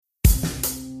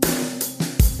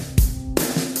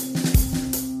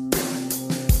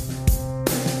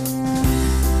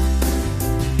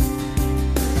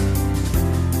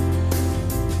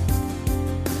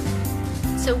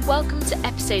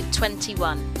episode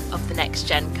 21 of the Next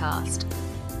Gen Cast.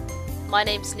 My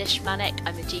name's Nish Manek,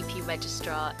 I'm a GP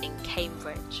registrar in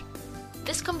Cambridge.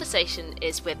 This conversation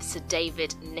is with Sir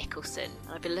David Nicholson,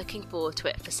 and I've been looking forward to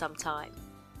it for some time.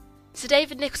 Sir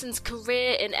David Nicholson's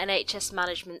career in NHS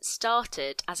management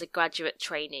started as a graduate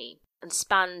trainee and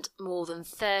spanned more than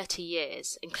 30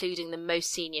 years, including the most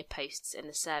senior posts in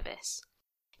the service.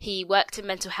 He worked in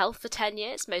mental health for 10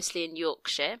 years, mostly in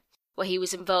Yorkshire, where he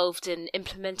was involved in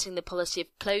implementing the policy of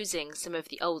closing some of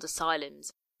the old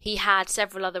asylums. He had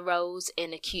several other roles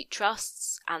in acute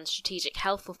trusts and strategic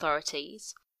health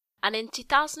authorities, and in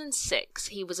 2006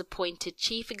 he was appointed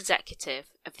Chief Executive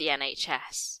of the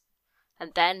NHS.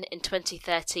 And then in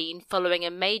 2013, following a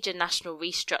major national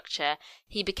restructure,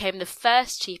 he became the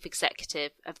first Chief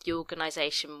Executive of the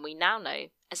organisation we now know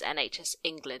as NHS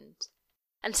England.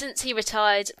 And since he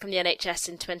retired from the NHS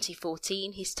in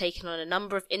 2014, he's taken on a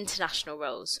number of international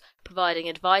roles, providing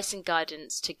advice and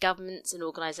guidance to governments and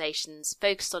organisations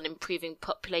focused on improving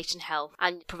population health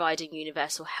and providing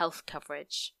universal health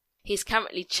coverage. He's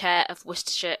currently chair of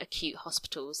Worcestershire Acute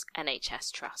Hospitals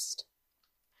NHS Trust.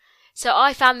 So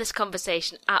I found this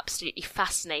conversation absolutely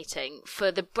fascinating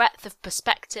for the breadth of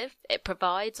perspective it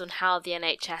provides on how the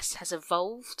NHS has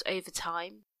evolved over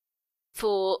time,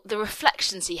 for the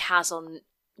reflections he has on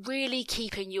really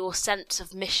keeping your sense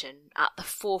of mission at the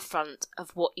forefront of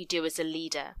what you do as a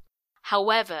leader,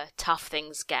 however tough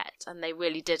things get, and they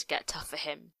really did get tough for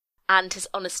him, and his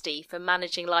honesty for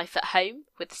managing life at home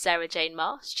with Sarah Jane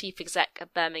Marsh, Chief Exec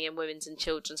of Birmingham Women's and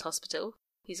Children's Hospital,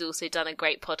 who's also done a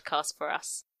great podcast for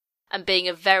us, and being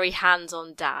a very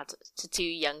hands-on dad to 2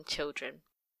 young children.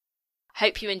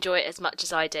 Hope you enjoy it as much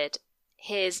as I did.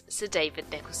 Here's Sir David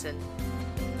Nicholson.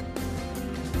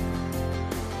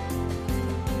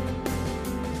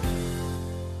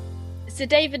 So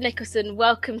David Nicholson,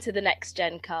 welcome to the Next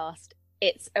Gen Cast.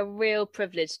 It's a real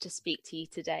privilege to speak to you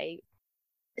today.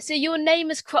 So your name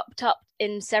has cropped up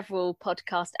in several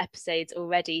podcast episodes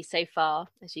already so far,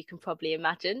 as you can probably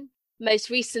imagine.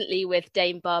 Most recently with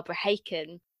Dame Barbara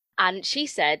Haken, and she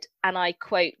said, and I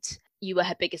quote, "You were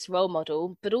her biggest role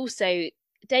model, but also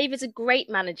David's a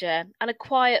great manager and a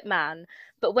quiet man,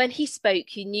 but when he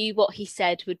spoke, you knew what he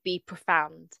said would be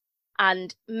profound.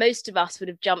 And most of us would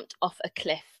have jumped off a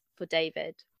cliff for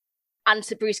David." And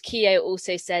Sir Bruce Keogh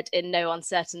also said in no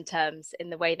uncertain terms, in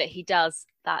the way that he does,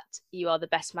 that you are the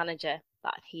best manager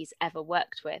that he's ever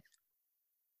worked with.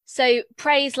 So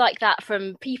praise like that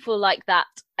from people like that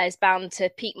is bound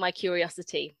to pique my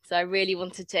curiosity. So I really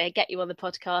wanted to get you on the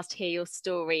podcast, hear your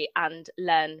story and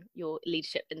learn your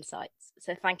leadership insights.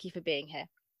 So thank you for being here.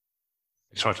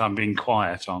 It's right, I'm being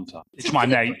quiet, aren't I? It's my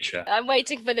nature. I'm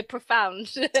waiting for the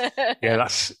profound. Yeah,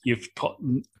 you've put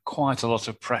quite a lot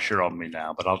of pressure on me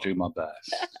now, but I'll do my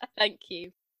best. Thank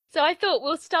you. So I thought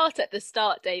we'll start at the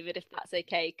start, David, if that's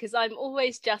okay, because I'm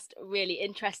always just really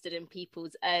interested in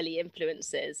people's early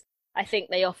influences. I think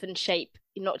they often shape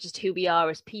not just who we are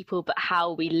as people, but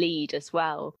how we lead as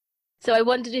well. So I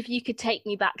wondered if you could take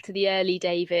me back to the early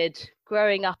David,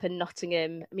 growing up in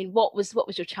Nottingham. I mean, what was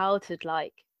your childhood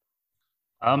like?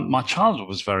 My childhood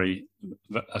was very,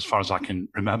 as far as I can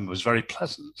remember, was very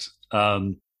pleasant.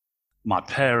 My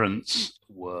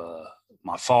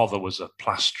father was a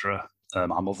plasterer.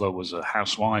 My mother was a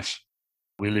housewife.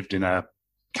 We lived in a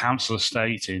council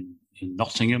estate in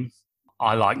Nottingham.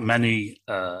 I, like many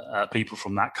people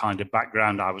from that kind of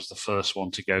background, I was the first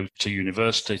one to go to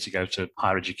university, to go to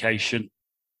higher education.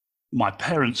 My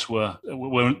parents there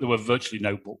were virtually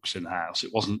no books in the house.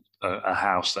 It wasn't a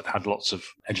house that had lots of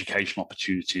educational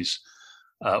opportunities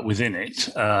within it.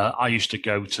 I used to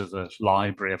go to the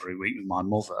library every week with my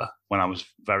mother when I was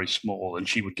very small, and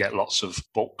she would get lots of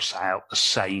books out, The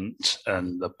Saint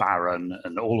and The Baron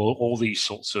and all these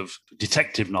sorts of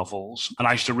detective novels. And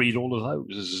I used to read all of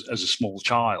those as a small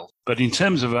child. But in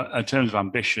terms of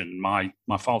ambition, my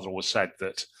father always said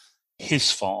that his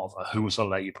father, who was a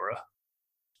labourer,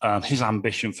 his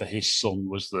ambition for his son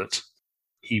was that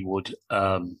he would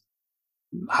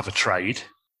have a trade.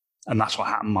 And that's what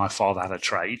happened. My father had a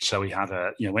trade. So he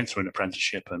went through an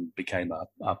apprenticeship and became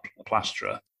a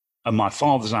plasterer. And my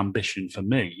father's ambition for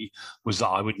me was that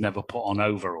I would never put on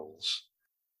overalls.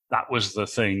 That was the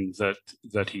thing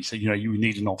that he said, you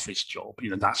need an office job.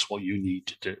 That's what you need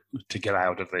to do to get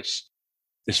out of this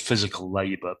physical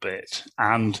labour bit.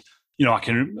 And,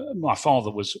 my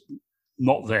father was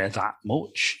not there that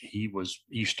much. He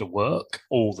used to work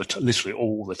literally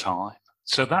all the time.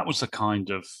 So that was the kind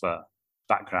of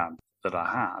background that I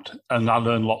had, and I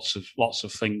learned lots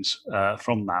of things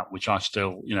from that, which I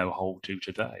still hold to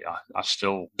today. I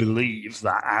still believe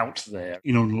that out there,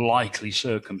 in unlikely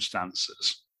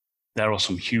circumstances, there are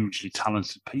some hugely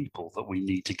talented people that we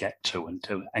need to get to and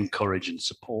to encourage and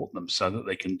support them so that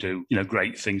they can do,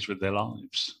 great things with their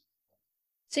lives.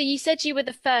 So you said you were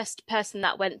the first person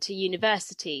that went to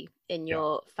university in Yeah.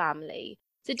 your family.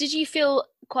 So did you feel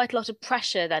quite a lot of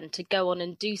pressure then to go on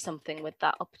and do something with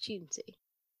that opportunity?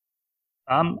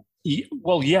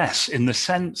 Well, yes, in the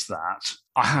sense that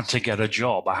I had to get a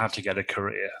job, I had to get a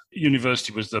career.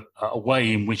 University was a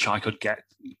way in which I could get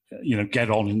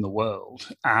on in the world.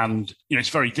 And, it's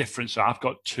very different. So I've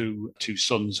got two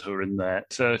sons who are in their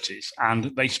 30s,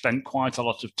 and they spent quite a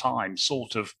lot of time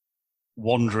sort of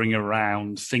wandering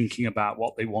around, thinking about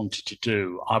what they wanted to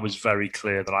do. I was very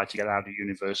clear that I had to get out of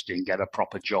university and get a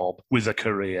proper job with a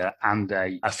career and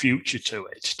a future to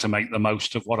it to make the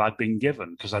most of what I'd been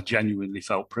given, because I genuinely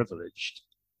felt privileged.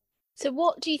 So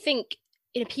what do you think,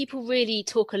 people really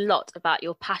talk a lot about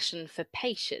your passion for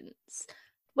patients.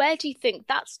 Where do you think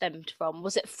that stemmed from?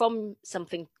 Was it from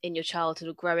something in your childhood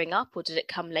or growing up, or did it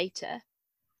come later?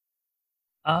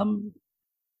 I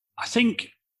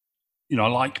think I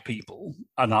like people,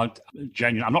 and I'm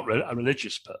not a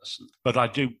religious person, but I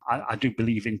do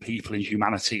believe in people, in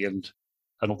humanity, and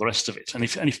all the rest of it. And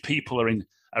if people are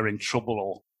in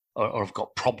trouble or have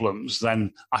got problems,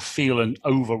 then I feel an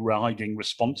overriding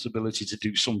responsibility to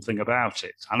do something about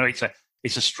it. I know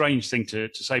it's a strange thing to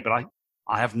say, but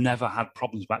I have never had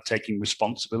problems about taking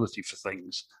responsibility for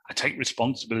things. I take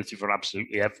responsibility for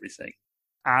absolutely everything,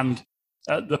 and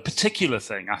the particular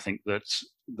thing I think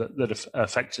that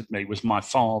affected me was my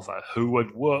father, who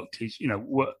had worked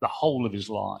the whole of his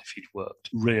life. He'd worked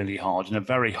really hard in a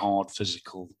very hard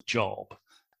physical job.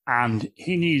 And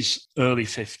in his early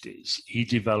 50s, he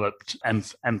developed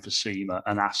emphysema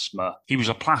and asthma. He was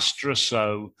a plasterer,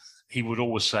 so he would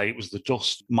always say it was the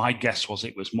dust. My guess was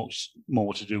it was much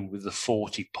more to do with the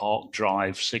 40 Park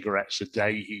Drive cigarettes a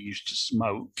day he used to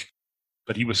smoke.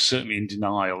 But he was certainly in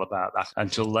denial about that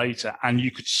until later. And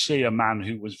you could see a man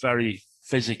who was very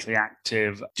physically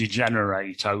active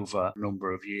degenerate over a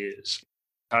number of years.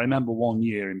 I remember one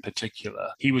year in particular,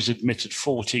 he was admitted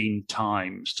 14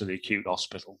 times to the acute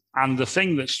hospital. And the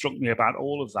thing that struck me about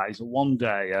all of that is that one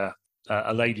day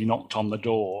a lady knocked on the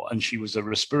door, and she was a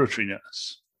respiratory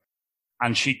nurse.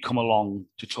 And she'd come along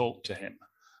to talk to him.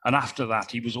 And after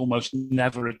that, he was almost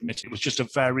never admitted. It was just a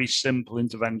very simple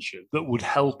intervention that would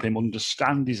help him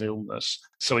understand his illness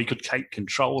so he could take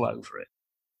control over it.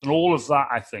 And all of that,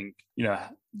 I think,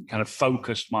 kind of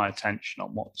focused my attention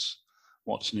on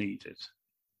what's needed.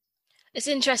 It's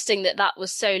interesting that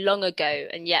was so long ago,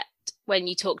 and yet when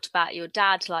you talked about your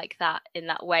dad like that, in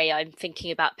that way, I'm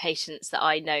thinking about patients that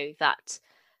I know that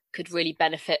could really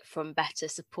benefit from better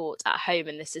support at home.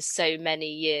 And this is so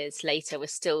many years later, we're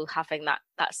still having that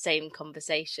same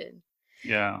conversation.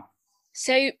 Yeah.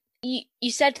 So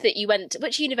you said that you went,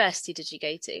 which university did you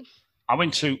go to?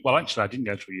 Actually, I didn't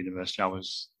go to a university.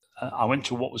 I went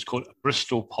to what was called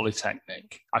Bristol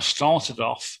Polytechnic. I started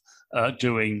off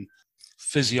doing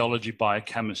physiology,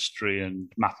 biochemistry, and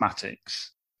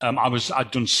mathematics.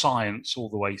 I'd done science all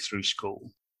the way through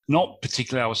school. Not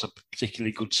particularly, I was a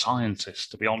particularly good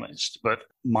scientist, to be honest, but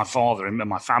my father and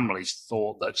my family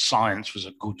thought that science was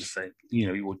a good thing.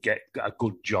 You would get a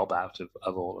good job out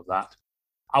of all of that.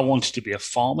 I wanted to be a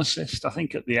pharmacist, I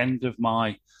think, at the end of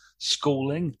my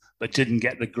schooling, but didn't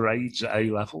get the grades at A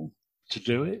level to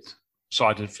do it. So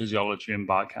I did physiology and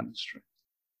biochemistry.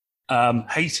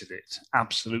 Hated it,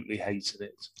 absolutely hated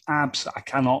it. I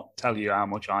cannot tell you how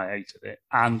much I hated it.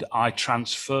 And I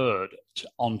transferred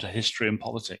onto history and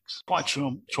politics. Quite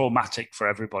traumatic for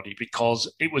everybody, because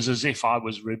it was as if I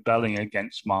was rebelling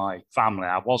against my family.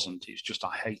 I wasn't. It's just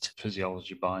I hated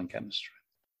physiology, biochemistry.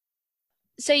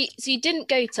 So you didn't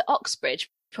go to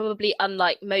Oxbridge, probably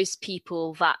unlike most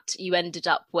people that you ended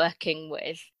up working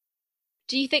with.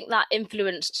 Do you think that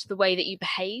influenced the way that you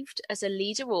behaved as a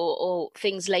leader, or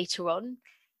things later on?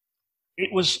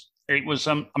 It was.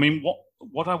 I mean,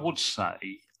 what I would say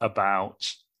about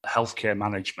healthcare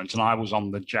management, and I was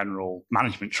on the general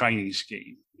management training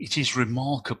scheme, it is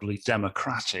remarkably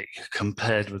democratic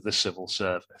compared with the civil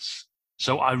service.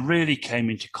 So I really came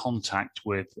into contact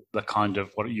with the kind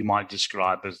of what you might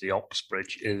describe as the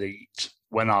Oxbridge elite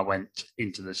when I went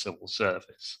into the civil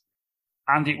service.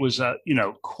 And it was, I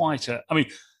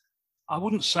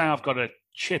wouldn't say I've got a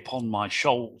chip on my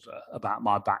shoulder about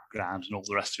my background and all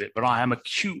the rest of it, but I am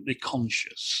acutely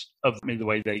conscious of the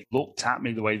way they looked at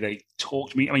me, the way they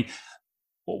talked to me. I mean,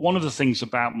 one of the things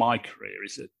about my career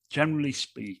is that, generally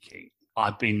speaking,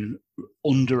 I've been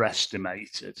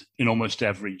underestimated in almost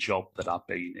every job that I've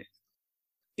been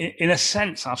in. In a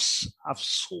sense, I've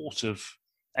sort of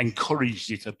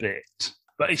encouraged it a bit.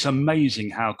 But it's amazing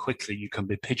how quickly you can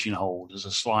be pigeonholed as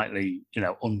a slightly,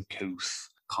 uncouth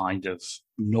kind of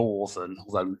northern,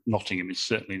 although Nottingham is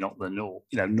certainly not the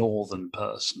northern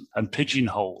person, and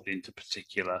pigeonholed into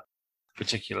particular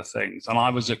things. And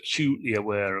I was acutely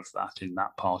aware of that in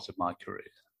that part of my career.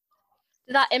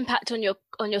 Did that impact on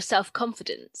your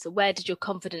self-confidence? Or where did your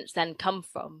confidence then come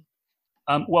from?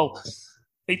 Well,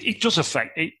 it does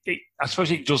affect it. I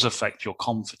suppose it does affect your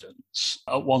confidence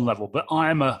at one level, but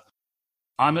I'm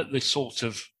at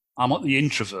the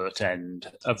introvert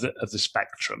end of the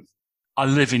spectrum. I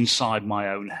live inside my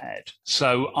own head.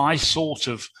 So I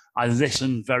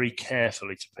listen very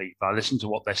carefully to people. I listen to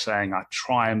what they're saying. I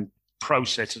try and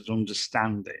process it,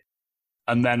 understand it.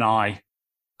 And then I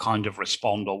kind of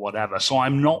respond or whatever. So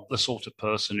I'm not the sort of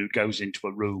person who goes into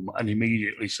a room and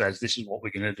immediately says, this is what we're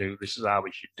going to do. This is how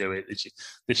we should do it.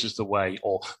 This is the way,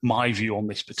 or my view on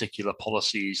this particular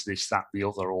policy is this, that, the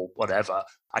other, or whatever.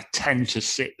 I tend to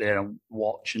sit there and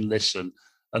watch and listen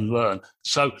and learn.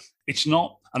 So it's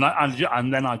not,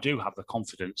 and then I do have the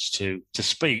confidence to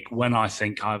speak when I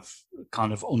think I've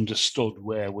kind of understood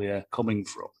where we're coming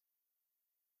from.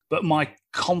 But my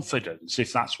confidence,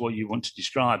 if that's what you want to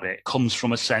describe it, comes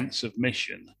from a sense of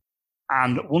mission.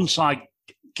 And once I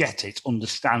get it,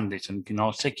 understand it, and can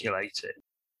articulate it,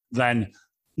 then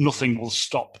nothing will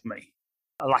stop me.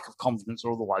 A lack of confidence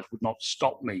or otherwise would not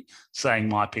stop me saying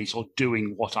my piece or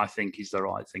doing what I think is the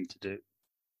right thing to do.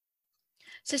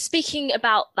 So speaking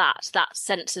about that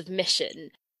sense of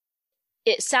mission,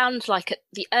 it sounds like at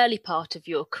the early part of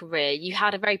your career, you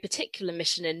had a very particular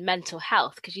mission in mental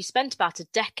health, because you spent about a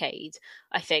decade,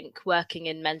 I think, working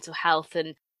in mental health,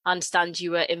 and I understand you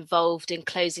were involved in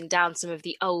closing down some of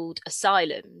the old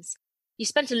asylums. You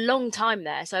spent a long time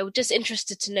there. So I was just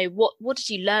interested to know, what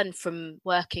did you learn from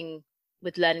working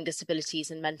with learning disabilities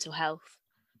and mental health?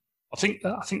 I think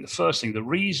the first thing, the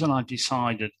reason I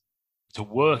decided to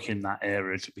work in that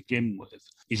area to begin with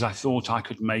is I thought I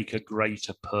could make a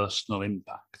greater personal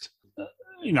impact.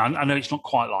 I know it's not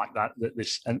quite like that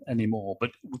this anymore,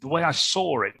 but the way I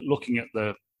saw it, looking at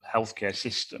the healthcare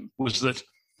system, was that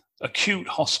acute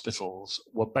hospitals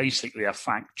were basically a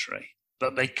factory,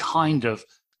 that they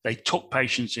took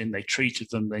patients in, they treated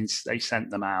them, then they sent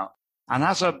them out. And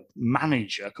as a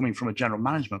manager, coming from a general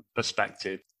management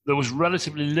perspective, there was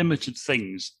relatively limited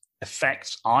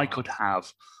effects I could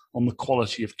have on the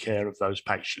quality of care of those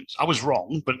patients. I was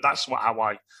wrong, but that's how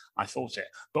I thought it.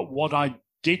 But what I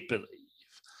did believe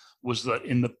was that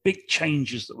in the big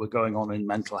changes that were going on in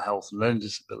mental health and learning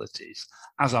disabilities,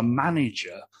 as a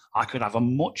manager, I could have a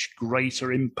much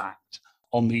greater impact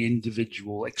on the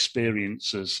individual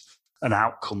experiences and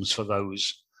outcomes for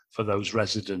those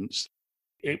residents.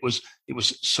 It was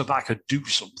so that I could do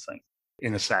something,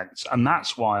 in a sense, and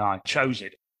that's why I chose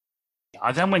it.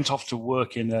 I then went off to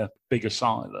work in a big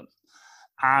asylum.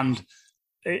 And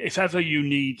if ever you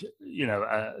need,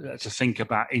 to think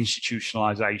about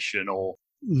institutionalization or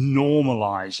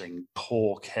normalizing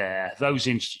poor care, those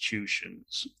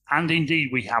institutions, and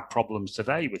indeed we have problems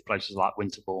today with places like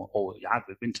Winterbourne, or you had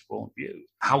with Winterbourne View,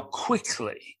 how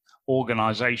quickly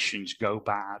organizations go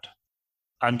bad.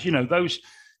 And,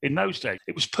 in those days,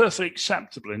 it was perfectly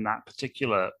acceptable in that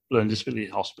particular learning disability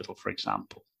hospital, for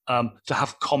example, to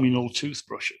have communal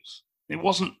toothbrushes. It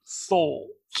wasn't thought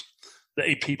that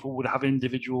people would have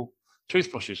individual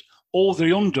toothbrushes. All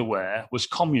the underwear was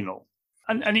communal,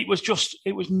 and it was just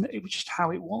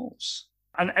how it was,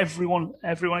 and everyone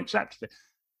accepted it.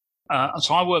 And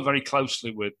so I worked very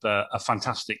closely with a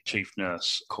fantastic chief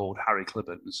nurse called Harry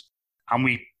Clibbons, and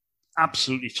we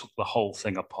absolutely took the whole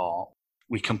thing apart.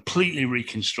 We completely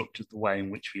reconstructed the way in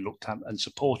which we looked at and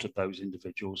supported those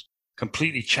individuals,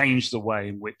 completely changed the way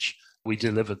in which we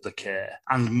delivered the care,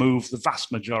 and moved the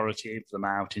vast majority of them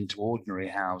out into ordinary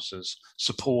houses,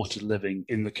 supported living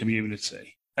in the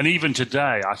community. And even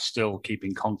today, I still keep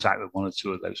in contact with one or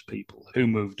two of those people who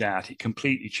moved out. It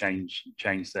completely changed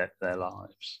their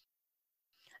lives.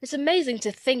 It's amazing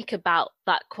to think about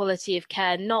that quality of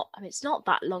care. It's not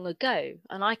that long ago,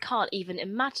 and I can't even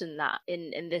imagine that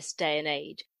in this day and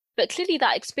age. But clearly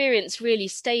that experience really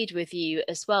stayed with you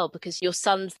as well, because your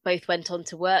sons both went on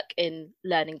to work in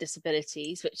learning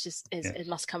disabilities, which yes. It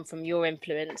must come from your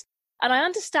influence. And I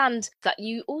understand that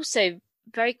you also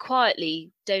very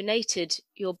quietly donated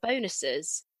your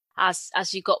bonuses as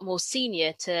you got more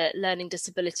senior to learning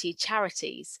disability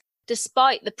charities,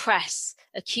 despite the press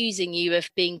accusing you of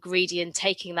being greedy and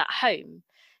taking that home.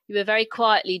 You were very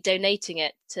quietly donating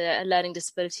it to a learning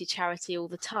disability charity all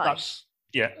the time.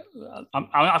 Yeah,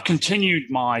 I've continued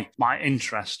my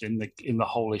interest in the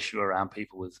whole issue around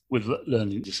people with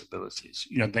learning disabilities.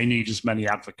 They need as many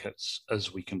advocates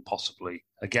as we can possibly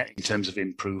get in terms of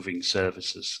improving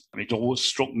services. I mean, it always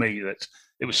struck me that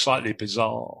it was slightly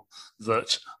bizarre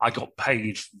that I got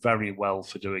paid very well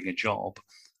for doing a job,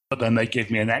 but then they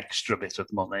give me an extra bit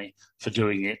of money for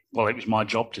doing it. Well, it was my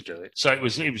job to do it, so it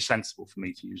was sensible for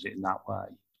me to use it in that way.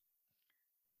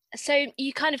 So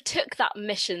you kind of took that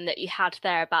mission that you had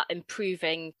there about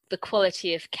improving the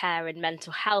quality of care in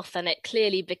mental health, and it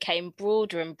clearly became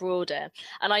broader and broader.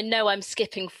 And I know I'm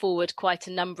skipping forward quite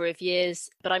a number of years,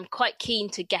 but I'm quite keen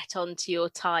to get on to your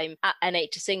time at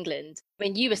NHS England. I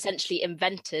mean, you essentially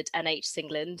invented NHS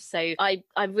England, so I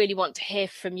really want to hear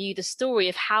from you the story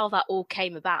of how that all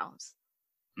came about.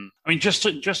 I mean, just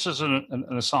as an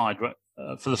aside,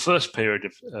 for the first period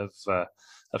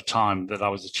of time that I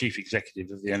was the chief executive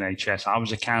of the NHS, I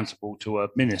was accountable to a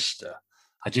minister.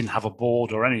 I didn't have a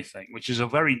board or anything, which is a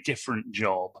very different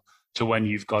job to when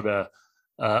you've got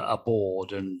a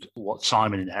board and what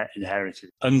Simon inherited.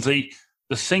 And the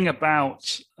thing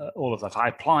about all of that, I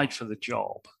applied for the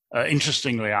job.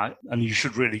 Interestingly, and you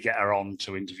should really get her on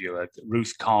to interview her,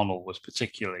 Ruth Carnell was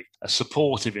particularly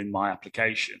supportive in my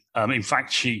application. In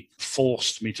fact, she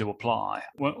forced me to apply.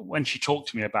 When she talked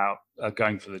to me about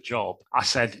going for the job, I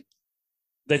said,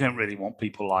 they don't really want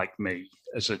people like me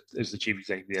as the chief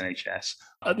executive of the NHS.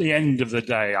 At the end of the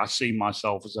day, I see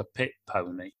myself as a pit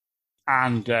pony.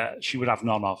 And she would have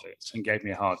none of it and gave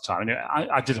me a hard time. And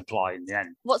I did apply in the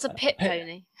end. What's a pit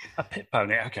pony? A pit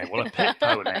pony. Okay, well, a pit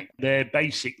pony, their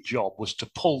basic job was to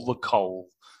pull the coal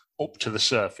up to the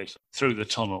surface through the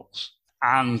tunnels.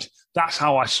 And that's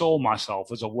how I saw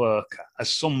myself as a worker,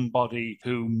 as somebody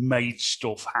who made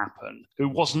stuff happen, who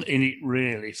wasn't in it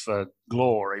really for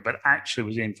glory, but actually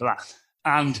was in for that.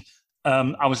 And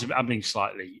I'm being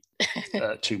slightly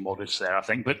too modest there, I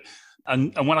think. But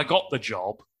and when I got the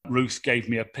job, Ruth gave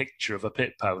me a picture of a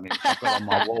pit pony I've got on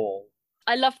my wall.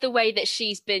 I love the way that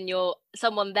she's been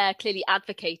someone there clearly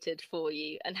advocated for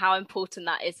you, and how important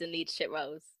that is in leadership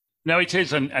roles. No, it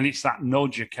is, and it's that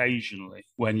nudge occasionally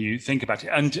when you think about it.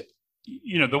 And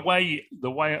the way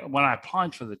when I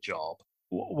applied for the job,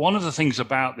 one of the things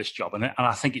about this job, and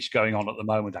I think it's going on at the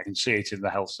moment, I can see it in the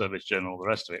Health Service Journal, the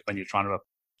rest of it, when you're trying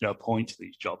to appoint to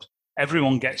these jobs,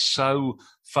 everyone gets so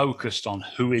focused on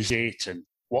who is it and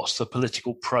what's the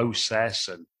political process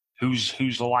and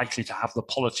who's likely to have the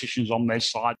politicians on their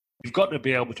side. You've got to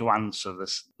be able to answer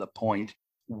the point,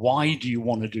 why do you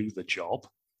want to do the job?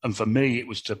 And for me, it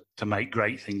was to make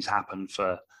great things happen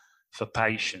for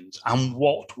patients. And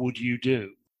what would you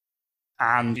do?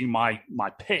 And my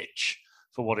pitch,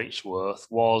 for what it's worth,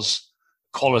 was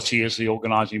quality as the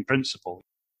organising principle.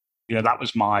 That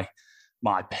was my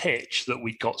pitch, that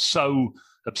we got so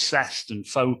obsessed and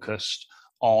focused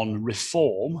on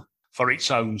reform for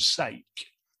its own sake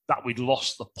that we'd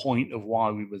lost the point of why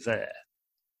we were there.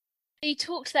 You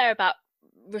talked there about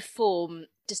reform,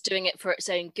 just doing it for its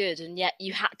own good, and yet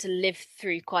you had to live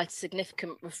through quite a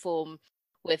significant reform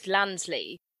with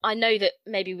Lansley. I know that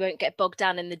maybe we won't get bogged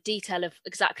down in the detail of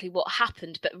exactly what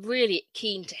happened, but really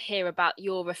keen to hear about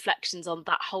your reflections on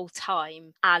that whole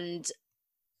time and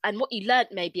what you learnt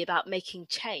maybe about making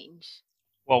change.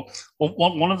 Well,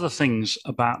 one of the things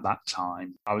about that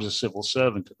time, I was a civil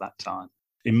servant at that time.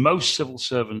 In most civil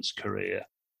servants' career,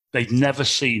 they'd never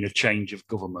seen a change of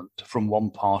government from one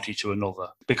party to another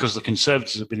because the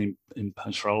Conservatives have been in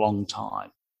post for a long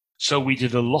time. So we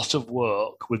did a lot of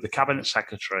work with the Cabinet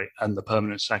Secretary and the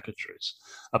Permanent Secretaries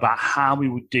about how we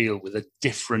would deal with a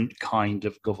different kind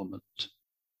of government.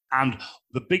 And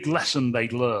the big lesson they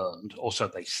learned, or so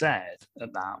they said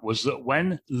at that, was that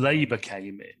when Labour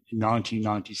came in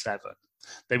 1997,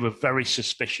 they were very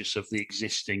suspicious of the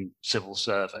existing civil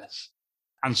service.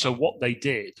 And so what they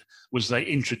did was they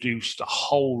introduced a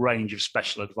whole range of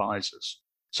special advisors.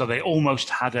 So they almost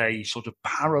had a sort of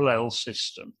parallel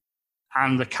system.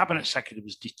 And the Cabinet Secretary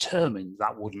was determined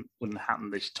that wouldn't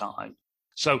happen this time.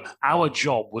 So our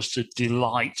job was to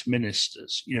delight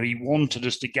ministers. He wanted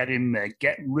us to get in there,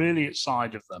 get really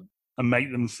outside of them and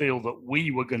make them feel that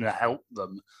we were going to help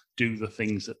them do the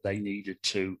things that they needed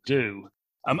to do.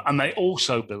 And they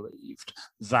also believed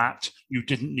that you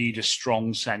didn't need a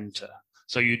strong centre.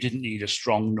 So you didn't need a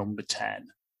strong number 10.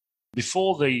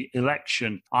 Before the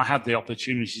election, I had the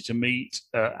opportunity to meet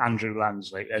Andrew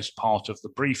Lansley as part of the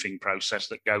briefing process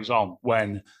that goes on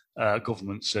when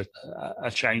governments are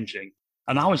changing.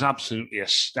 And I was absolutely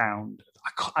astounded.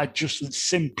 I just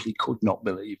simply could not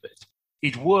believe it.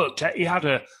 He'd worked, he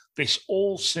had this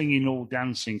all singing, all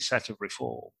dancing set of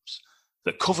reforms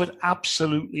that covered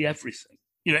absolutely everything.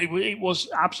 it was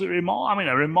absolutely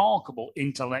a remarkable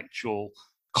intellectual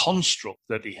construct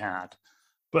that he had.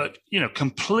 But,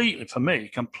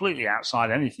 completely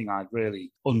outside anything I'd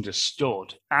really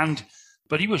understood.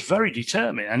 But he was very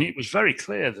determined, and it was very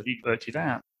clear that he'd worked it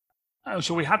out.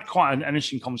 So we had quite an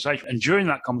interesting conversation. And during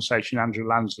that conversation, Andrew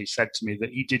Lansley said to me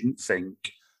that he didn't think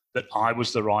that I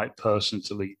was the right person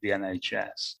to lead the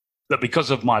NHS. That because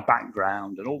of my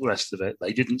background and all the rest of it,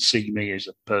 they didn't see me as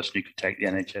a person who could take the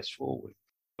NHS forward.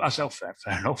 I said, fair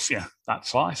enough. Yeah,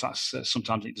 that's life. That's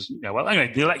sometimes it doesn't go well.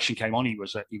 Anyway, the election came on. He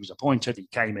was appointed. He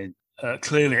came in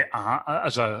clearly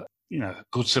as a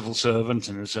good civil servant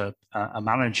and as a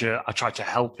manager. I tried to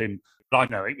help him, but I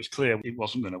know it was clear it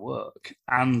wasn't going to work.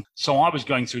 And so I was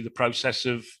going through the process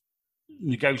of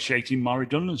negotiating my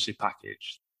redundancy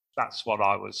package. That's what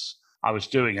I was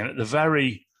doing. And at the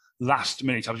very last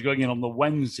minute, I was going in on the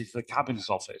Wednesday to the Cabinet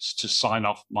Office to sign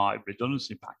off my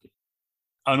redundancy package.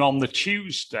 And on the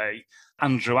Tuesday,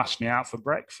 Andrew asked me out for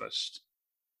breakfast.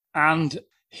 And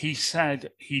he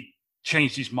said he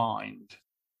changed his mind,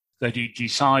 that he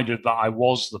decided that I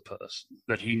was the person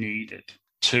that he needed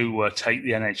to take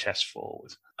the NHS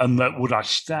forward, and that would I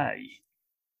stay?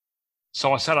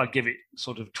 So I said I'd give it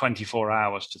sort of 24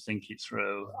 hours to think it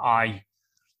through. I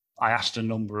asked a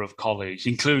number of colleagues,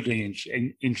 including,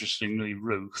 interestingly,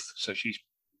 Ruth, so she's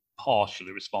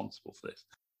partially responsible for this.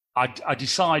 I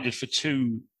decided for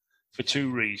two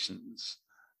reasons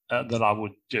that I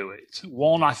would do it.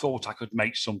 One, I thought I could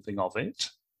make something of it.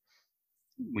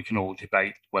 We can all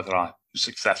debate whether I was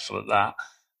successful at that.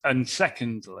 And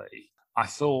secondly, I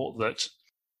thought that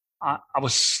I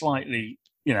was slightly,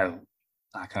 how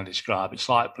can I describe it?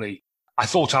 Slightly, I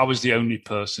thought I was the only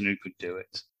person who could do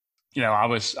it. I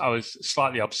was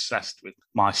slightly obsessed with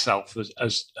myself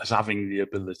as having the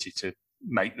ability to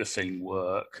make the thing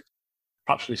work.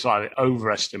 Perhaps we slightly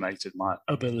overestimated my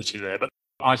ability there, but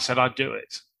I said I'd do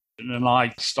it. And then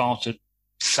I started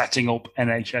setting up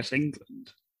NHS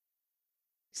England.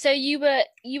 So you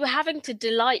were having to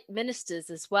delight ministers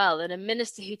as well, and a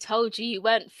minister who told you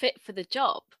weren't fit for the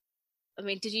job. I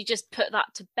mean, did you just put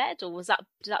that to bed, or did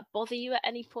that bother you at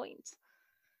any point?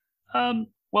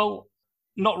 Well,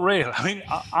 not really. I mean,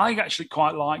 I actually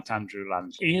quite liked Andrew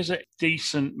Lansley. He is a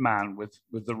decent man with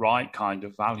the right kind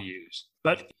of values.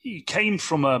 But he came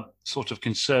from a sort of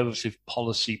conservative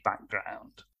policy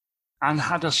background and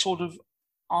had a sort of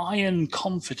iron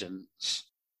confidence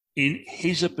in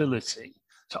his ability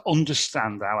to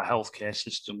understand how a healthcare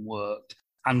system worked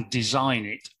and design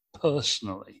it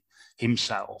personally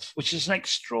himself, which is an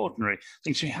extraordinary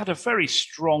thing. So he had a very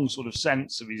strong sort of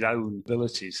sense of his own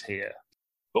abilities here.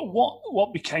 But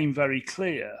what became very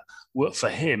clear, for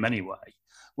him anyway,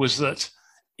 was that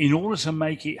in order to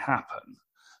make it happen,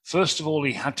 first of all,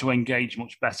 he had to engage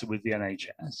much better with the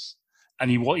NHS,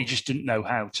 and he just didn't know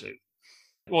how to.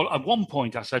 Well, at one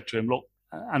point I said to him, look,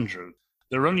 Andrew,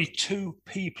 there are only two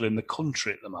people in the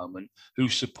country at the moment who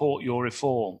support your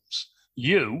reforms,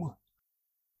 you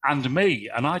and me,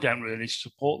 and I don't really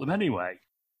support them anyway.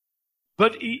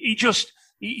 But he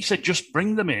said, just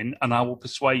bring them in and I will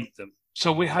persuade them.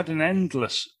 So we had an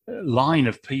endless line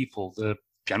of people, the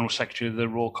General Secretary of the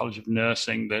Royal College of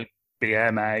Nursing, the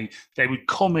BMA. They would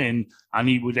come in and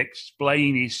he would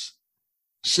explain his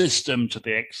system to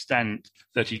the extent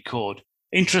that he could.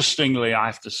 Interestingly, I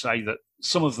have to say that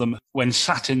some of them, when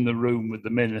sat in the room with the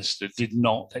minister, did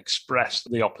not express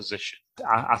the opposition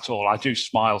at all. I do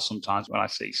smile sometimes when I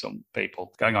see some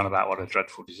people going on about what a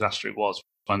dreadful disaster it was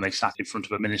when they sat in front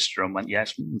of a minister and went,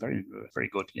 yes, very, very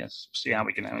good, yes, see how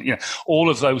we can, all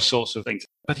of those sorts of things.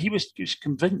 But he was just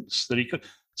convinced that he could.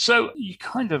 So you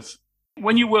kind of,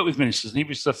 when you work with ministers, and he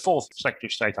was the fourth Secretary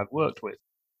of State I've worked with,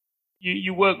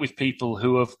 you work with people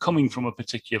who are coming from a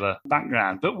particular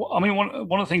background. But I mean, one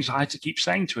of the things I had to keep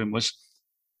saying to him was,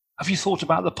 have you thought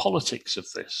about the politics of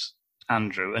this,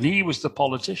 Andrew? And he was the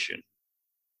politician.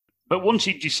 But once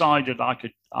he decided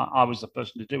I was the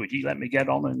person to do it, he let me get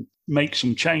on and make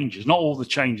some changes. Not all the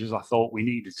changes I thought we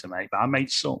needed to make, but I made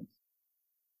some.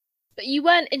 But you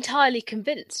weren't entirely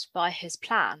convinced by his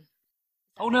plan.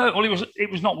 Oh no! Well,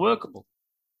 it was not workable.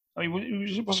 I mean,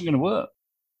 it wasn't going to work.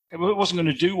 It wasn't going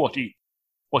to do what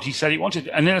he said he wanted.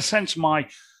 And in a sense,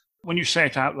 when you say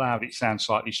it out loud, it sounds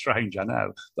slightly strange, I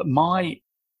know. But my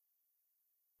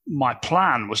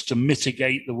plan was to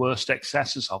mitigate the worst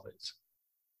excesses of it.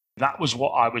 That was what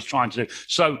I was trying to do.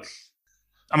 So,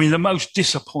 I mean, the most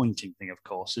disappointing thing, of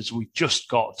course, is we just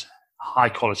got high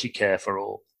quality care for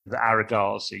all that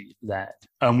Aradarzi led.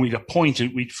 And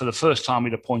for the first time,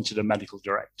 we'd appointed a medical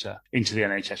director into the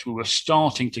NHS. We were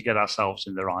starting to get ourselves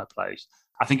in the right place.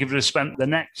 I think if we had spent the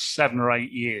next 7 or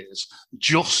 8 years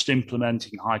just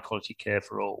implementing high quality care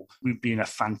for all, we'd be in a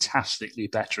fantastically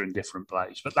better and different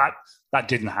place. But that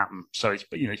didn't happen. So it's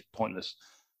pointless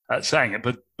saying it.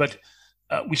 But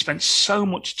we spent so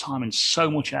much time and so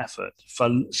much effort for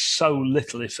so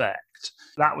little effect.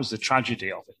 That was the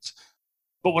tragedy of it.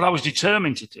 But what I was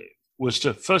determined to do was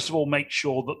to, first of all, make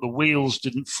sure that the wheels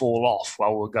didn't fall off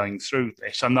while we were going through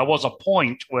this. And there was a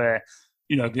point where,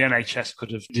 the NHS could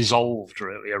have dissolved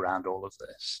really around all of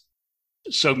this.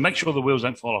 So make sure the wheels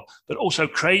don't fall off, but also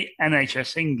create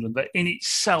NHS England that in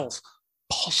itself,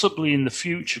 possibly in the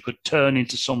future, could turn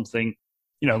into something,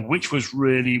 which was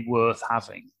really worth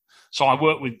having. So I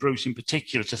worked with Bruce in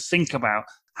particular to think about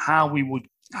how we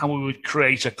would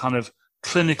create a kind of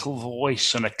clinical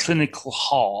voice and a clinical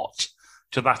heart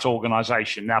to that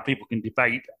organisation. Now, people can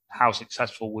debate how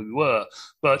successful we were,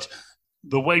 but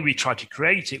the way we tried to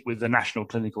create it with the national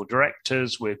clinical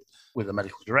directors, with a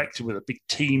medical director, with a big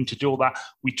team to do all that,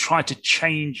 we tried to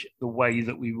change the way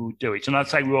that we would do it. And I'd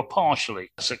say we were partially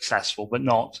successful, but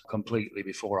not completely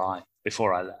before I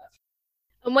left.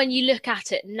 And when you look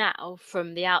at it now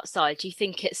from the outside, do you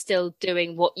think it's still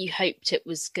doing what you hoped it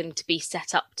was going to be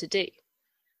set up to do?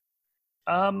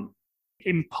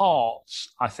 In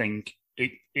parts, I think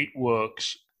it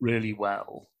works really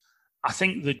well. I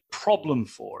think the problem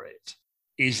for it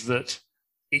is that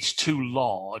it's too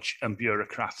large and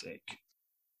bureaucratic.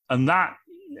 And that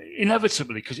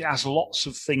inevitably, because it has lots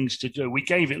of things to do, we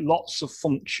gave it lots of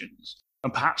functions,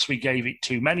 and perhaps we gave it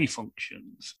too many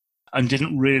functions and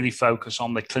didn't really focus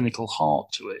on the clinical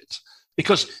heart to it.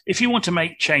 Because if you want to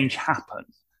make change happen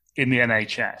in the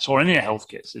NHS or any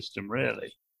healthcare system,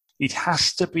 really, it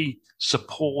has to be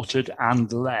supported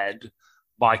and led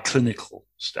by clinical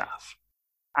staff.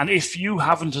 And if you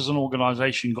haven't, as an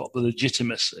organisation, got the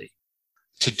legitimacy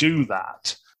to do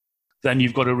that, then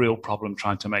you've got a real problem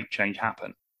trying to make change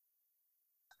happen.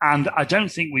 And I don't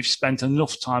think we've spent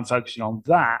enough time focusing on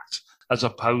that as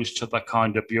opposed to the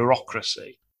kind of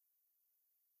bureaucracy.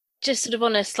 Just sort of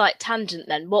on a slight tangent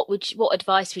then, what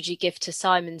advice would you give to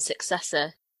Simon's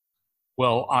successor?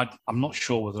 Well, I'm not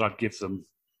sure whether I'd give them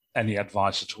any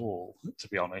advice at all, to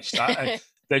be honest.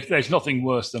 There's nothing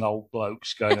worse than old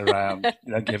blokes going around,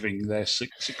 giving their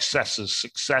successors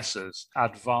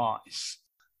advice.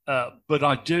 But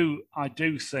I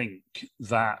do think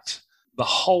that the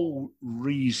whole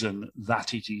reason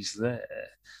that it is there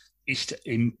is to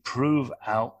improve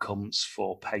outcomes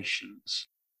for patients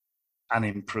and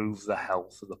improve the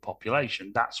health of the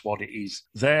population. That's what it is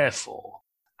there for.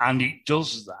 And it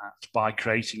does that by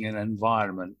creating an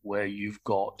environment where you've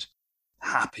got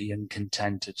happy and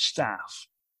contented staff.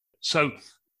 So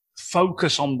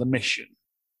focus on the mission,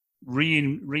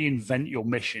 reinvent your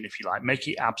mission, if you like, make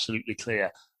it absolutely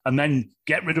clear, and then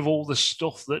get rid of all the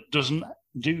stuff that doesn't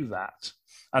do that.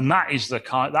 And that is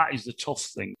the tough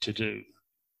thing to do.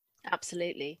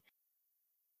 Absolutely.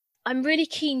 I'm really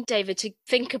keen, David, to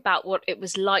think about what it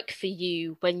was like for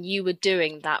you when you were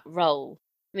doing that role.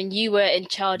 I mean, you were in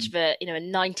charge of a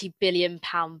 £90 billion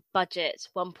budget,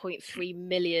 1.3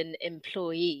 million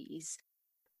employees.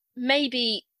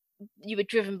 Maybe you were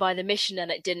driven by the mission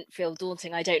and it didn't feel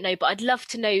daunting, I don't know. But I'd love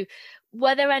to know,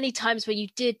 were there any times where you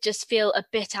did just feel a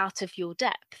bit out of your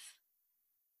depth?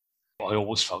 I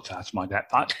always felt out of my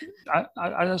depth. I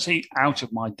don't see out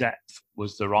of my depth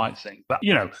was the right thing. But,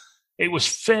 it was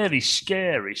fairly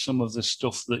scary, some of the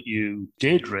stuff that you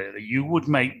did, really. You would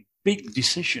make big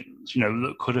decisions,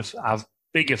 that could have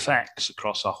big effects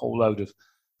across a whole load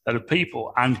of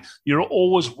people. And you're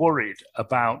always worried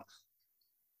about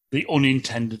the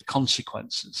unintended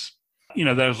consequences.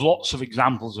 There's lots of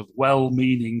examples of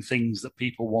well-meaning things that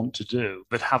people want to do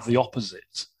that have the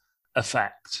opposite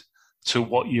effect to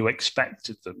what you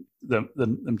expected them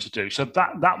to do. So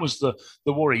that was the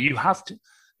worry. You have to,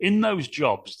 in those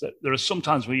jobs, that there are some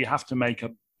times where you have to make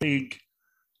a big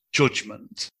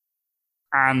judgment,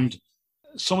 and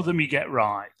some of them you get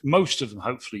right. Most of them,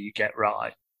 hopefully, you get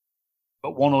right,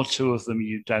 but one or two of them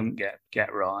you don't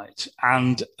get right,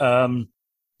 and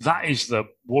that is the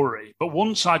worry. But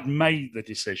once I'd made the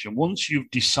decision, once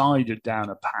you've decided down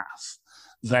a path,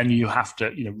 then you have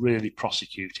to, really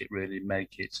prosecute it, really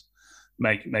make it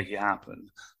happen.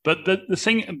 But the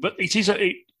thing, but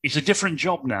it's a different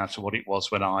job now to what it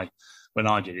was when I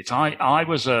did it. I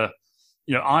was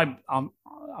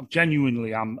I'm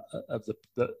genuinely am of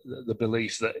the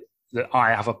belief that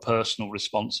I have a personal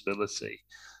responsibility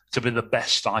to be the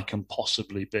best I can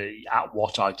possibly be at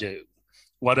what I do.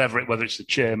 Whether it's the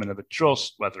chairman of a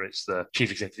trust, whether it's the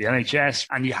chief executive of the NHS,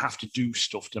 and you have to do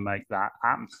stuff to make that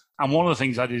happen. And one of the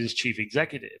things I did as chief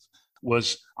executive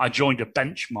was I joined a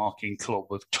benchmarking club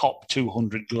of top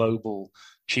 200 global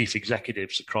chief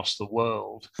executives across the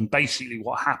world. And basically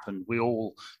what happened, we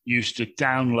all used to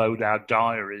download our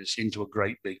diaries into a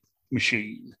great big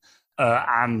machine,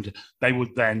 and they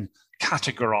would then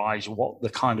categorize what the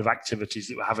kind of activities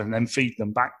that we have and then feed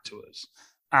them back to us.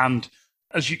 And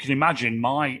as you can imagine,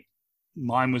 mine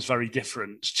was very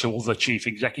different to other chief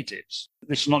executives.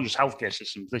 This is not just healthcare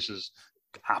systems. This is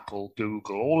Apple,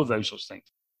 Google, all of those sorts of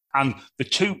things. And the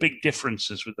two big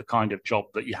differences with the kind of job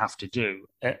that you have to do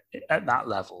at that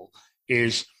level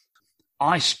is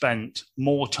I spent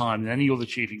more time than any other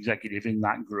chief executive in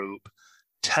that group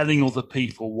telling other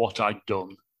people what I'd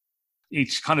done.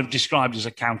 It's kind of described as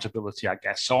accountability, I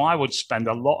guess. So I would spend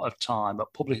a lot of time at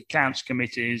public accounts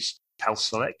committees, health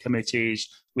select committees.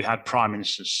 We had Prime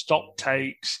Minister's stock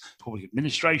takes, public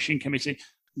administration committee,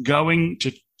 going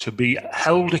to be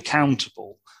held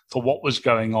accountable for what was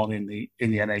going on in the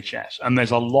NHS. And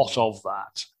there's a lot of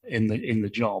that in the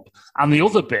job. And the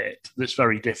other bit that's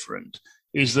very different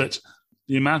is that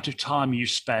the amount of time you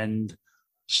spend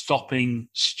stopping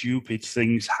stupid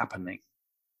things happening.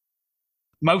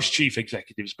 Most chief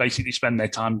executives basically spend their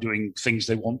time doing things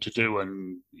they want to do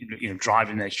and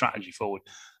driving their strategy forward.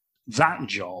 That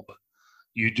job,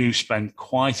 you do spend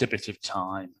quite a bit of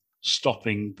time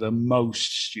stopping the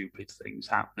most stupid things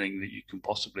happening that you can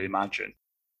possibly imagine.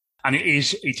 And it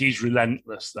is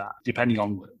relentless, that, depending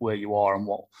on where you are and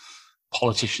what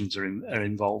politicians are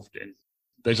involved in.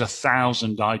 There's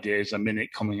 1,000 ideas a minute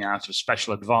coming out of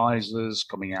special advisors,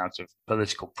 coming out of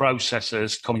political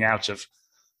processes, coming out of,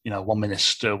 one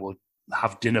minister would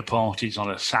have dinner parties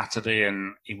on a Saturday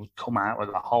and he would come out with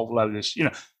a whole load of,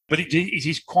 but it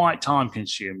is quite time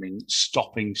consuming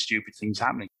stopping stupid things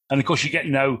happening. And of course, you get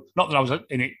not that I was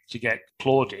in it to get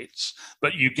plaudits,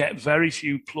 but you get very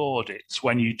few plaudits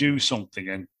when you do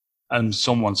something and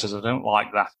someone says, I don't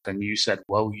like that. And you said,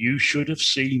 well, you should have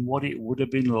seen what it would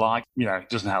have been like. It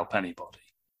doesn't help anybody.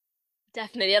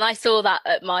 Definitely. And I saw that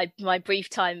at my brief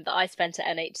time that I spent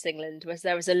at NHS England, was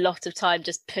there was a lot of time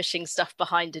just pushing stuff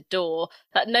behind a door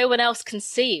that no one else can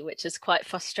see, which is quite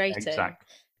frustrating. Exactly.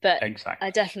 But exactly.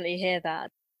 I definitely hear that.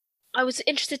 I was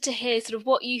interested to hear sort of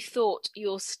what you thought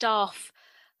your staff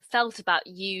felt about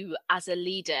you as a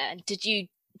leader. And did you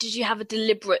have a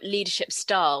deliberate leadership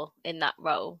style in that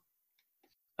role?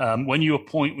 When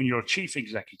you're a chief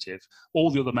executive,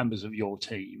 all the other members of your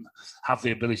team have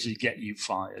the ability to get you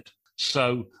fired.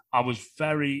 So I was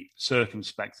very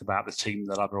circumspect about the team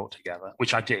that I brought together,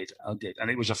 which I did. And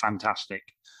it was a fantastic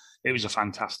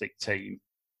team.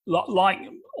 Like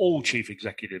all chief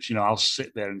executives, I'll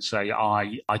sit there and say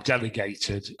I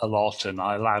delegated a lot and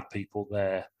I allowed people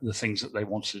the things that they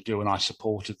wanted to do and I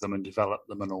supported them and developed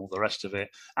them and all the rest of it.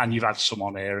 And you've had some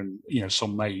on here and,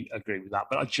 some may agree with that.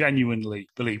 But I genuinely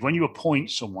believe when you appoint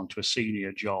someone to a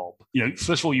senior job,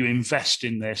 first of all, you invest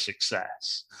in their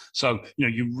success. So,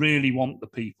 you really want the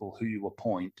people who you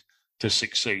appoint to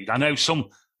succeed. I know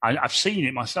I've seen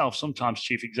it myself. Sometimes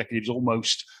chief executives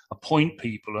almost appoint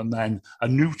people and then are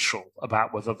neutral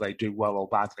about whether they do well or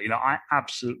badly. I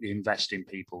absolutely invest in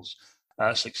people's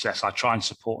success. I try and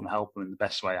support and help them in the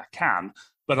best way I can,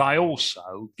 but I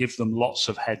also give them lots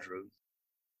of headroom.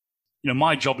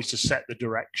 My job is to set the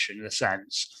direction in a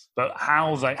sense, but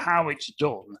how it's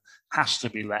done has to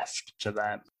be left to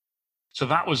them. So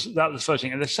that was the first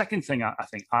thing. And the second thing I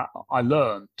think I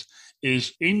learned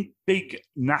is in big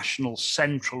national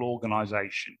central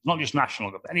organization, not just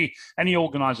national, but any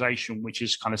organization which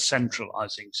is kind of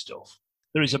centralizing stuff,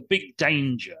 there is a big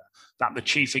danger that the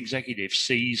chief executive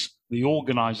sees the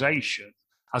organization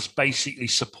as basically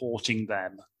supporting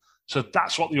them. So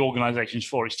that's what the organization is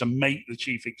for, is to make the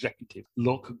chief executive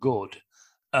look good.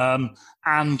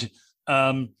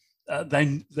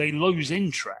 Then they lose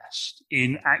interest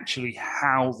in actually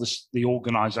how the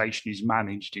organization is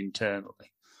managed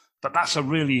internally. But that's a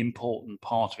really important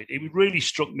part of it. It really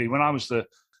struck me when I was the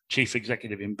chief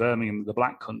executive in Birmingham, the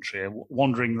Black Country,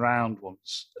 wandering around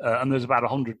once, and there's about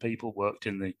 100 people worked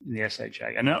in the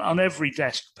SHA. And on every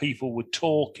desk, people were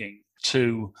talking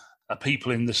to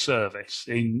people in the service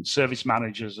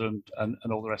managers and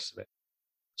all the rest of it.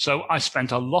 So I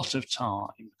spent a lot of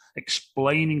time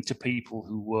explaining to people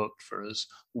who worked for us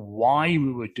why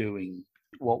we were doing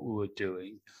what we were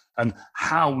doing and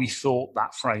how we thought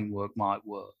that framework might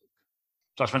work.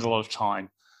 So I spent a lot of time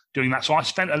doing that. So I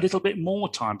spent a little bit more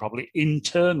time probably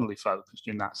internally focused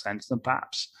in that sense than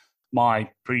perhaps my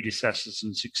predecessors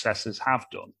and successors have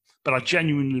done. But I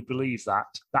genuinely believe that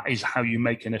is how you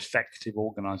make an effective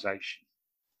organisation.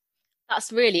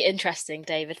 That's really interesting,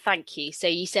 David. Thank you. So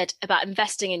you said about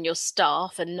investing in your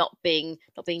staff and not being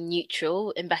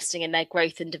neutral, investing in their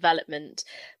growth and development,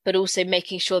 but also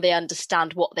making sure they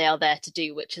understand what they are there to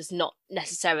do, which is not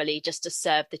necessarily just to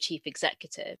serve the chief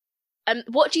executive.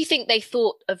 What do you think they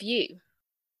thought of you?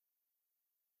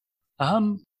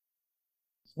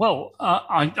 Well,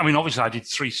 I mean, obviously, I did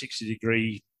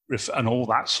 360-degree and all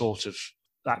that sort of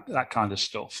that kind of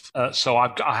stuff. So I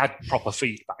had proper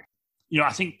feedback.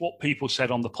 I think what people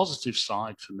said on the positive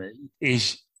side for me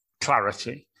is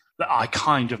clarity. That I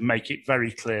kind of make it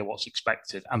very clear what's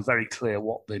expected and very clear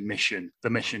what the mission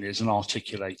is, and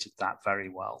articulated that very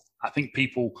well. I think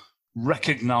people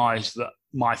recognise that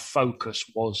my focus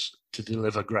was to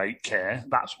deliver great care.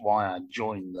 That's why I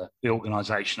joined the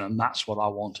organisation, and that's what I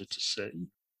wanted to see.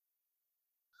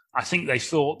 I think they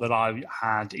thought that I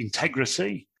had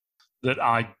integrity, that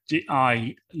I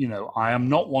am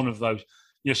not one of those.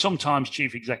 Sometimes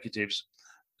chief executives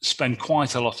spend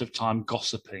quite a lot of time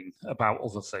gossiping about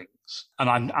other things, and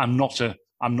I'm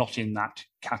not in that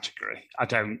category. I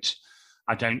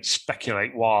don't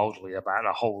speculate wildly about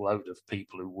a whole load of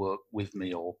people who work with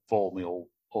me or for me or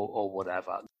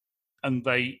whatever. And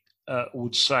they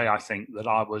would say, I think, that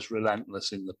I was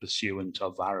relentless in the pursuit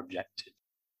of our objective.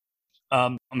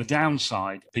 On the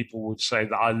downside, people would say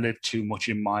that I lived too much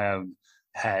in my own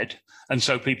head. And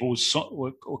so people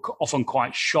were often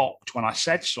quite shocked when I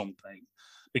said something,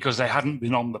 because they hadn't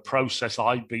been on the process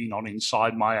I'd been on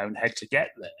inside my own head to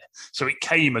get there. So it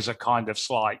came as a kind of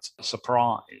slight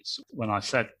surprise when I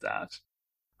said that.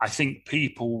 I think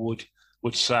people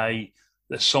would say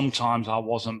that sometimes I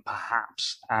wasn't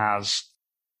perhaps as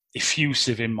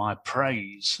effusive in my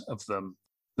praise of them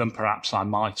than perhaps I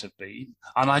might have been.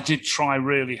 And I did try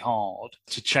really hard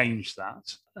to change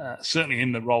that. Certainly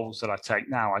in the roles that I take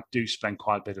now, I do spend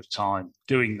quite a bit of time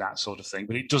doing that sort of thing,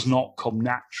 but it does not come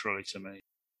naturally to me.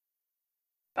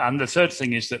 And the third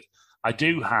thing is that I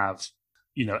do have,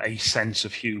 a sense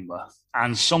of humour.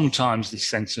 And sometimes this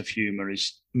sense of humour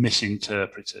is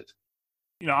misinterpreted.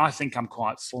 I think I'm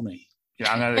quite funny.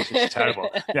 I know this is terrible.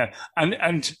 Yeah.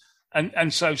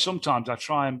 And so sometimes I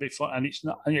try and be fun,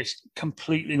 and it's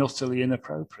completely and utterly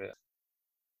inappropriate.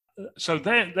 So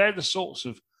they're the sorts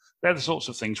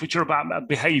of things which are about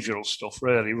behavioural stuff,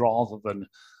 really, rather than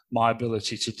my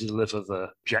ability to deliver the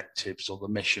objectives or the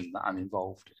mission that I'm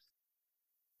involved in.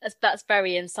 That's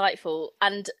very insightful.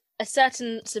 And a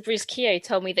certain Sir Bruce Keogh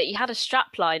told me that you had a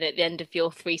strapline at the end of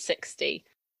your 360.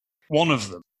 One of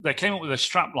them. They came up with a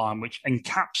strapline which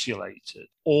encapsulated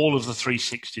all of the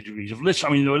 360 degrees of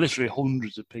there were literally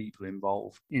hundreds of people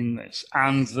involved in this.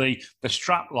 And the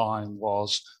strapline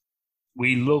was,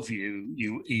 "We love you,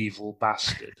 you evil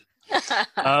bastard."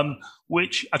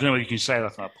 Which, I don't know whether you can say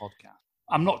that on a podcast.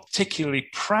 I'm not particularly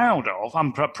proud of.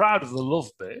 I'm proud of the love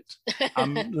bit.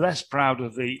 I'm less proud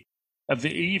of the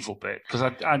evil bit, because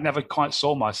I never quite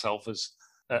saw myself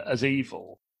as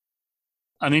evil.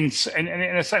 And in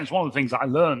a sense, one of the things that I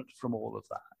learned from all of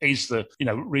that is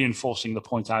reinforcing the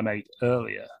point I made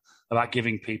earlier about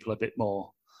giving people a bit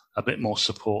more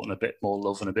support and a bit more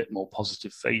love and a bit more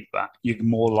positive feedback. You're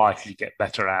more likely to get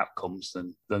better outcomes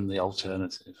than the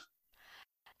alternative.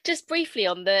 Just briefly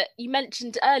you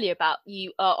mentioned earlier about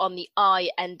you are on the I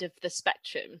end of the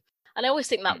spectrum. And I always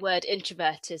think that word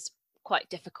introvert is quite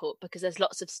difficult because there's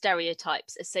lots of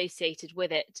stereotypes associated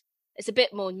with it. It's a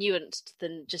bit more nuanced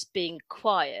than just being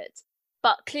quiet.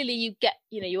 But clearly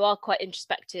you are quite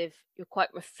introspective, you're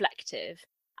quite reflective.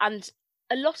 And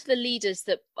a lot of the leaders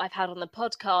that I've had on the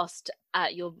podcast,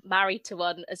 you're married to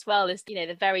one as well, is,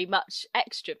 they're very much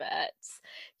extroverts.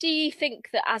 Do you think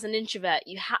that as an introvert,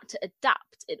 you had to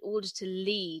adapt in order to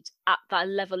lead at that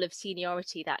level of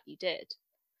seniority that you did?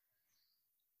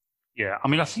 Yeah, I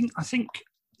mean, I think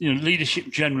leadership,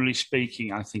 generally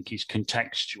speaking, I think is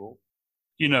contextual.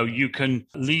 You can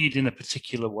lead in a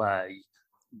particular way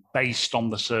based on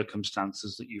the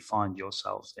circumstances that you find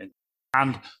yourself in.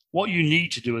 And what you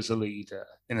need to do as a leader,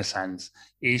 in a sense,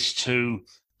 is to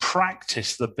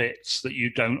practice the bits that you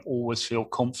don't always feel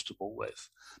comfortable with,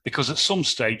 because at some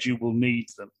stage you will need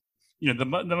them. The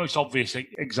most obvious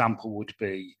example would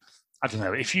be, I don't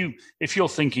know, if you're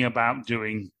thinking about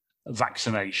doing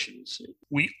vaccinations,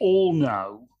 we all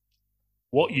know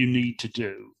what you need to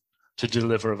do to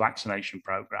deliver a vaccination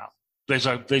program. There's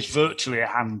virtually a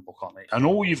handbook on it, and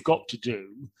all you've got to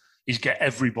do is get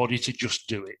everybody to just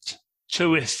do it.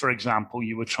 So if, for example,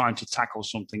 you were trying to tackle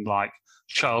something like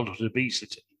childhood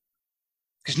obesity,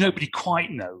 because nobody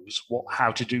quite knows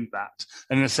how to do that,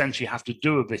 and in a sense you have to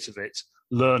do a bit of it,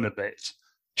 learn a bit,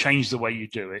 change the way you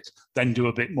do it, then do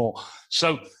a bit more.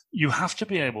 So you have to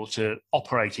be able to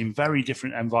operate in very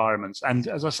different environments. And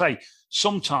as I say,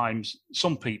 sometimes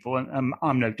some people, and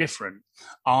I'm no different,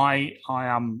 I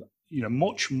am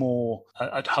much more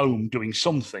at home doing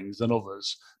some things than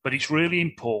others, but it's really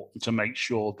important to make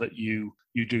sure that you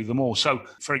do them all. So,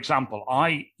 for example,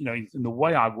 in the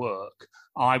way I work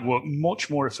much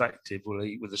more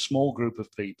effectively with a small group of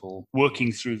people,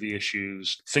 working through the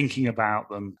issues, thinking about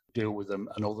them, deal with them,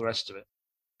 and all the rest of it.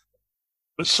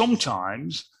 But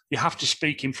sometimes you have to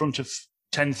speak in front of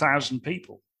 10,000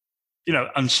 people,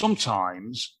 and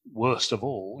sometimes, worst of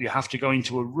all, you have to go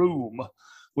into a room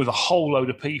with a whole load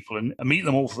of people and meet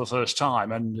them all for the first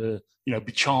time and,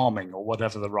 be charming or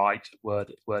whatever the right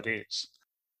word is.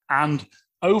 And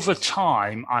over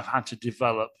time, I've had to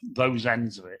develop those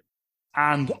ends of it.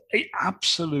 And it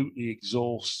absolutely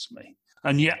exhausts me.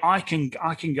 And yet I can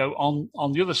go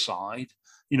on the other side.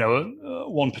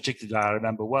 One particular day I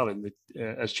remember well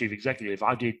as chief executive,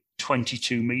 I did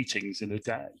 22 meetings in a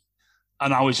day,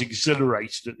 and I was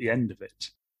exhilarated at the end of it.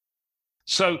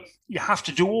 So you have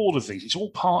to do all of these. It's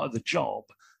all part of the job.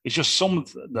 It's just some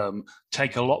of them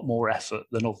take a lot more effort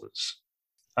than others.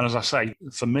 And as I say,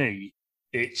 for me,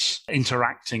 it's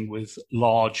interacting with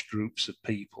large groups of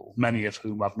people, many of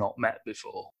whom I've not met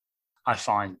before, I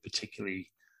find particularly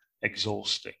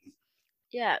exhausting.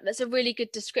 Yeah, that's a really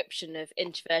good description of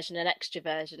introversion and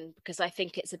extroversion, because I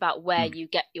think it's about where you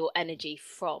get your energy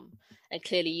from. And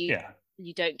clearly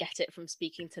you don't get it from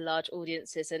speaking to large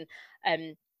audiences.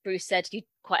 And Bruce said you'd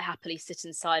quite happily sit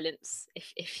in silence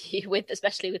if you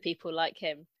especially with people like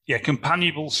him. Yeah,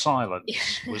 companionable silence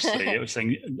was the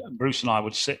thing. Bruce and I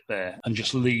would sit there and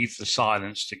just leave the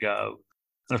silence to go.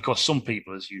 And of course, some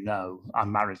people, as you know,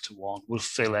 I'm married to one, will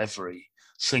fill every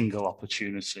single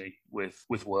opportunity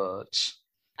with words.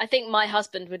 I think my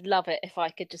husband would love it if I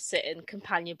could just sit in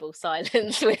companionable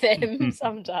silence with him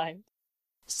sometime.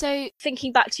 So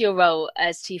thinking back to your role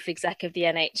as chief exec of the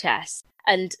NHS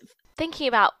and thinking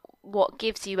about what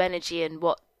gives you energy and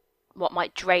what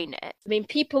might drain it. I mean,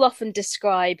 people often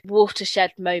describe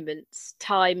watershed moments,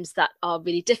 times that are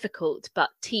really difficult, but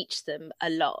teach them a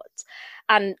lot.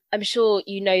 And I'm sure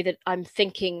you know that I'm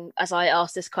thinking as I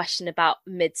ask this question about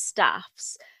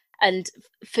mid-staffs, and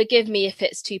forgive me if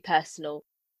it's too personal,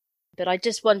 but I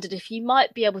just wondered if you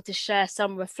might be able to share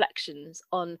some reflections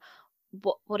on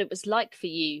what it was like for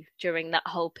you during that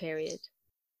whole period.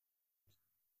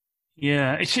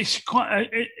 Yeah, it's quite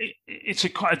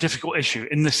a difficult issue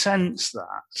in the sense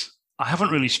that I haven't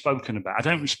really spoken about. I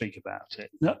don't speak about it,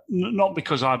 not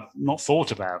because I've not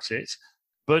thought about it,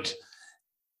 but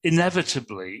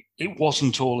inevitably it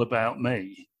wasn't all about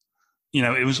me.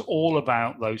 It was all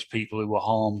about those people who were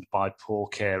harmed by poor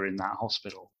care in that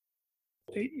hospital.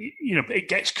 It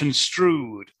gets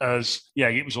construed as,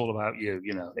 it was all about you.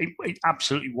 It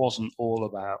absolutely wasn't all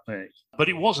about me. But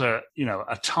it was a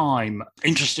time.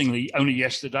 Interestingly, only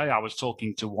yesterday I was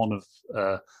talking to one of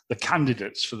the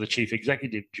candidates for the chief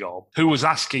executive job who was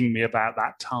asking me about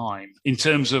that time in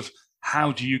terms of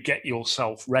how do you get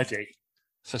yourself ready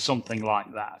for something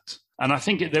like that. And I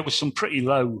think there was some pretty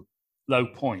low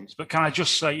points. But can I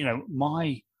just say,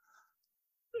 my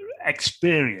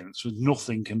experience was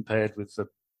nothing compared with the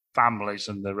families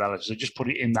and the relatives. I just put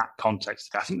it in that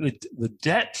context. I think the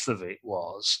depth of it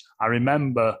was, I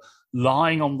remember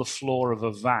lying on the floor of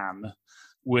a van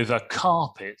with a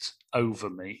carpet over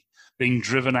me, being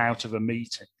driven out of a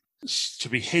meeting to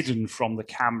be hidden from the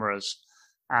cameras.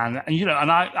 And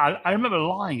I remember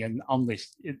lying on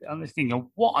this thinking,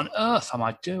 what on earth am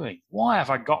I doing? Why have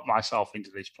I got myself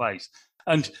into this place?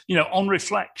 And, on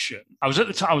reflection, I was at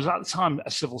the time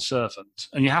a civil servant,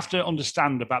 and you have to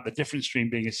understand about the difference between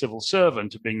being a civil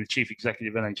servant and being the chief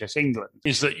executive of NHS England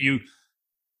is that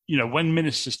when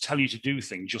ministers tell you to do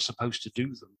things, you're supposed to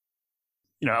do them.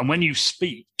 And when you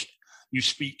speak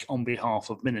on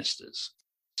behalf of ministers.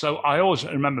 So I always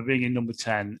remember being in Number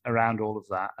 10 around all of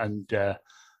that, and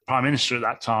Prime Minister at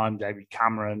that time, David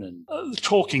Cameron, and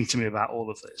talking to me about all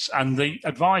of this. And the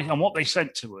advice and what they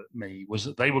said to me was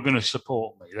that they were going to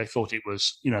support me. They thought it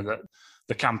was, that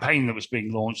the campaign that was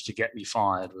being launched to get me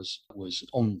fired was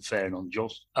unfair and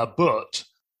unjust. But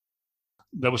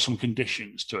there were some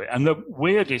conditions to it. And the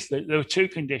weirdest, there were two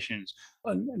conditions.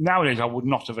 And nowadays, I would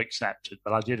not have accepted,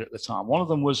 but I did at the time. One of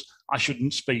them was I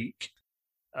shouldn't speak,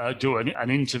 do an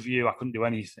interview. I couldn't do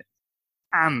anything.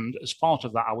 And as part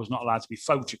of that, I was not allowed to be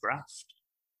photographed.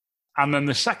 And then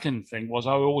the second thing was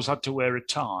I always had to wear a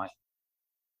tie,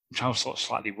 which I was sort of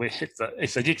slightly weird that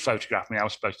if they did photograph me, I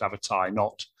was supposed to have a tie,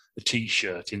 not a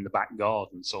T-shirt in the back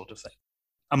garden sort of thing.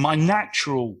 And my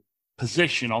natural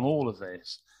position on all of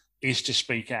this is to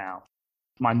speak out.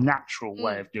 My natural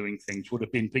way of doing things would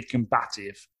have been be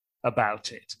combative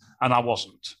about it, and I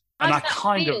wasn't. How And did I that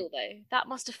kind feel, of, though? That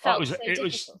must have well, felt so it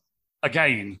was difficult.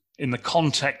 again in the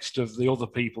context of the other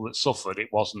people that suffered, it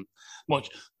wasn't much.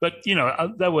 But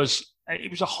it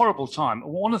was a horrible time.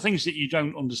 One of the things that you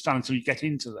don't understand until you get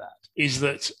into that is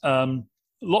that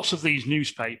lots of these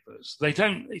newspapers,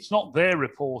 it's not their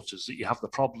reporters that you have the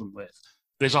problem with.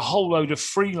 There's a whole load of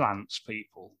freelance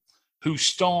people who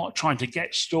start trying to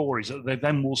get stories that they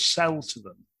then will sell to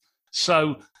them.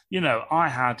 So, I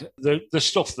had the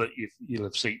stuff that you'll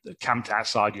have seen, camped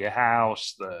outside your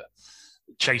house, the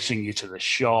chasing you to the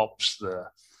shops,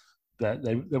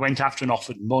 they went after and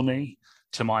offered money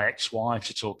to my ex-wife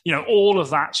to talk. All of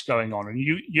that's going on, and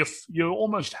you're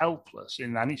almost helpless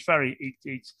in that. It's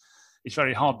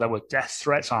very hard. There were death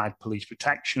threats. I had police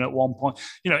protection at one point.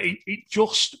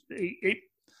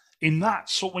 In that,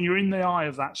 so when you're in the eye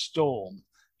of that storm,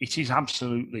 it is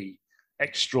absolutely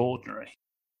extraordinary.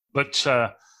 But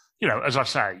as I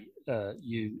say,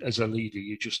 you as a leader,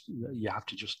 you have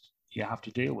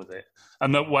to deal with it.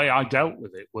 And the way I dealt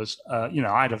with it was,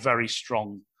 I had a very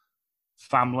strong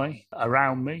family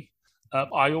around me.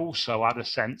 I also had a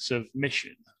sense of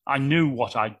mission. I knew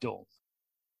what I'd done.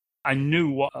 I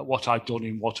knew what I'd done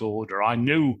in what order. I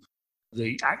knew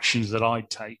the actions that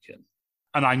I'd taken.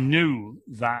 And I knew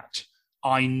that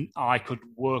I could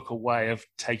work a way of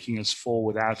taking us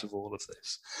forward out of all of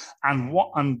this.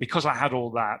 And because I had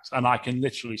all that, and I can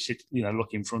literally sit,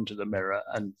 look in front of the mirror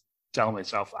and tell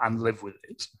myself and live with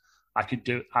it, I could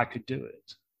do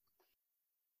it.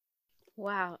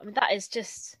 Wow. I mean, that is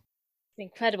just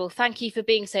incredible. Thank you for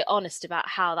being so honest about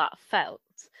how that felt.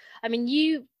 I mean,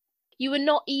 you were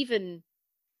not even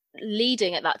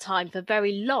leading at that time for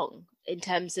very long in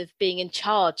terms of being in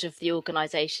charge of the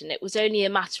organisation. It was only a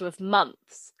matter of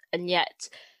months. And yet,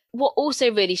 what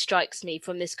also really strikes me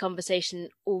from this conversation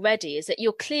already is that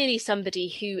you're clearly somebody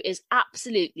who is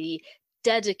absolutely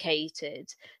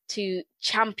dedicated to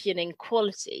championing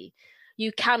quality.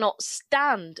 You cannot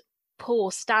stand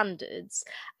poor standards,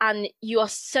 and you are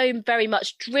so very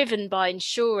much driven by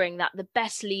ensuring that the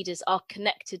best leaders are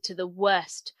connected to the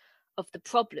worst of the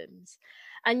problems.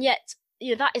 And yet,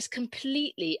 that is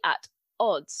completely at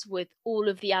odds with all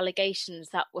of the allegations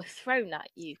that were thrown at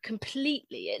you.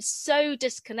 Completely. It's so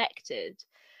disconnected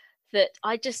that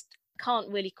I just can't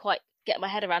really quite get my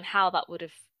head around how that would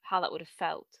have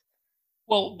felt.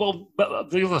 Well,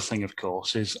 but the other thing, of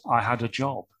course, is I had a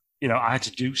job. I had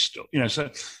to do stuff.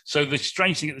 So the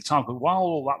strange thing at the time, but while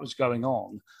all that was going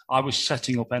on, I was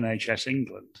setting up NHS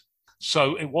England.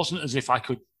 So it wasn't as if I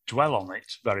could dwell on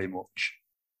it very much.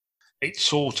 It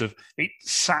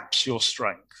saps your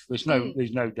strength. There's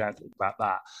no doubt about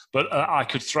that. But I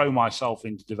could throw myself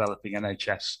into developing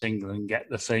NHS England and get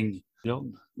the thing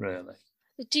done, really.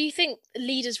 Do you think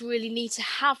leaders really need to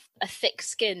have a thick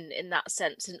skin in that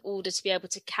sense in order to be able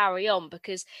to carry on?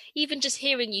 Because even just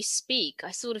hearing you speak,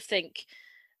 I sort of think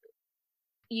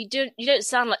you don't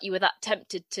sound like you were that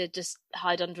tempted to just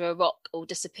hide under a rock or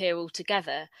disappear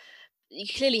altogether. You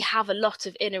clearly have a lot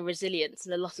of inner resilience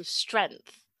and a lot of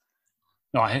strength.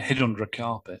 No, I hid under a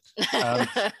carpet.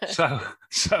 So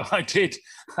I did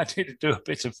do a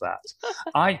bit of that.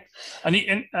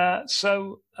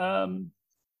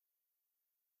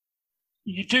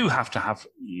 You do have to have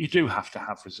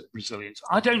resilience.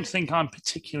 I don't think I'm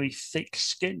particularly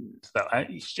thick-skinned, though.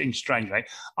 In strange way,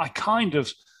 I kind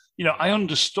of, I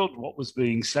understood what was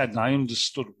being said, and I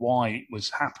understood why it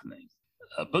was happening.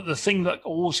 But the thing that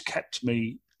always kept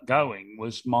me going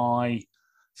was my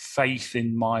faith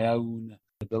in my own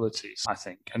abilities, I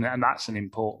think, and that's an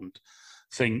important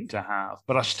thing to have.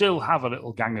 But I still have a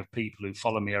little gang of people who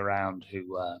follow me around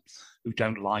who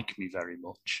don't like me very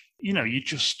much. You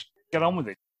just get on with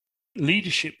it.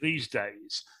 Leadership these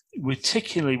days,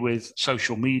 particularly with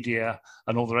social media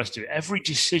and all the rest of it, every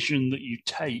decision that you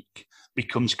take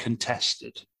becomes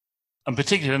contested, and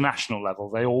particularly at a national level,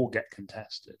 they all get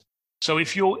contested. So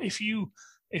if you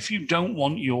don't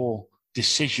want your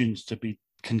decisions to be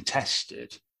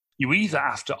contested, you either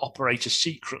have to operate a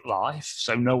secret life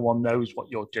so no one knows what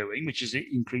you're doing, which is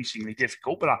increasingly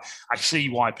difficult, but I see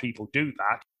why people do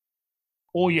that,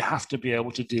 or you have to be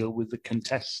able to deal with the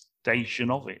contestation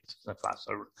of it,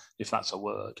 if that's a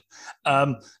word.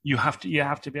 You have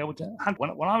to be able to.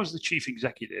 When I was the chief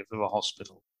executive of a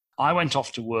hospital, I went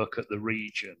off to work at the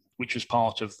region, which was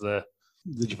part of the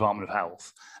Department of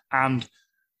Health, and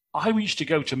I used to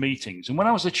go to meetings, and when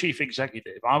I was the chief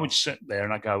executive, I would sit there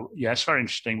and I go, yes, very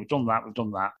interesting, we've done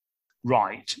that.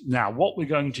 Right, now what we're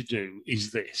going to do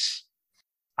is this.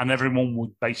 And everyone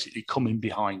would basically come in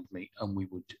behind me and we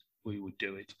would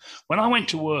do it. When I went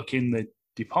to work in the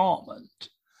department,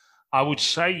 I would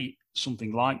say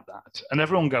something like that, and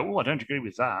everyone go, "Oh, I don't agree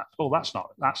with that. Oh, that's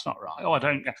not right. Oh, I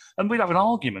don't," and we'd have an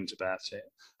argument about it.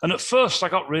 And at first, I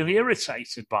got really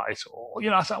irritated by it all.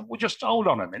 I thought, "Well, just hold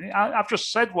on a minute. I've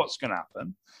just said what's going to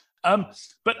happen."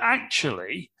 But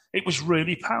actually, it was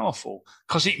really powerful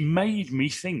because it made me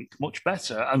think much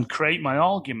better and create my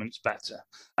arguments better,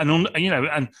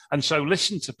 and so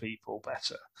listen to people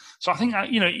better. So I think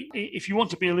if you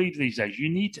want to be a leader these days, you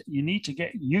need to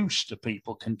get used to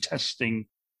people contesting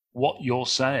what you're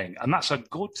saying, and that's a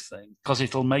good thing because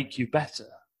it'll make you better.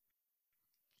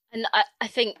 And I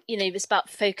think it's about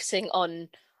focusing on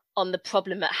the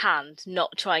problem at hand,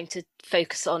 not trying to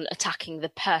focus on attacking the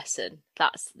person.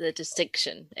 That's the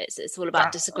distinction. It's all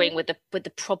about disagreeing with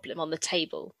the problem on the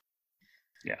table.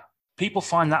 Yeah, people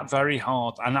find that very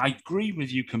hard, and I agree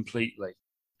with you completely.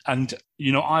 And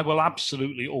I will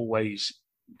absolutely always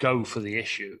go for the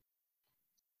issue.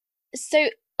 So,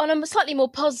 on a slightly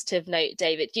more positive note,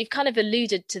 David, you've kind of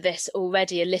alluded to this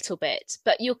already a little bit,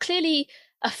 but you're clearly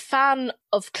a fan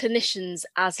of clinicians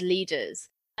as leaders.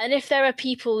 And if there are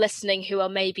people listening who are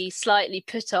maybe slightly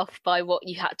put off by what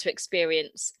you had to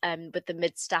experience with the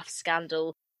mid-staff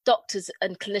scandal, doctors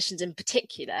and clinicians in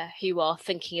particular who are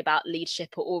thinking about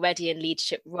leadership or already in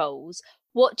leadership roles,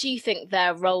 what do you think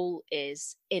their role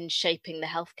is in shaping the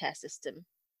healthcare system?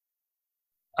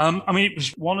 It was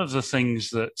one of the things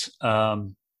that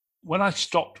when I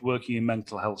stopped working in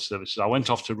mental health services, I went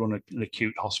off to run an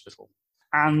acute hospital.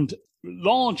 And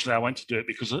largely I went to do it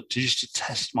because just to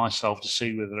test myself to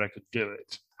see whether I could do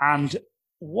it. And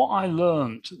what I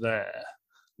learned there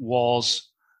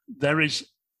was there is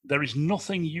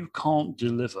nothing you can't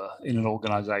deliver in an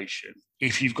organization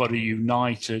if you've got a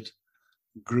united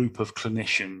group of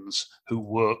clinicians who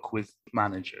work with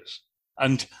managers.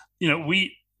 And,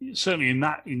 we certainly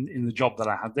in the job that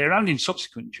I had there and in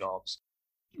subsequent jobs,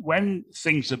 when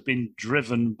things have been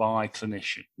driven by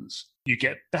clinicians, you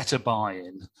get better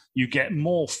buy-in, you get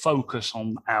more focus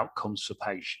on outcomes for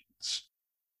patients,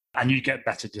 and you get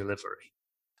better delivery.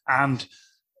 And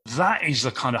that is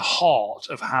the kind of heart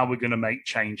of how we're going to make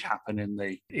change happen in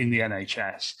the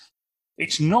NHS.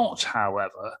 It's not,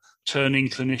 however, turning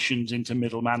clinicians into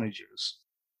middle managers.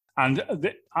 And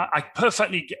I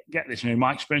perfectly get this.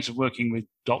 My experience of working with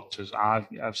doctors, I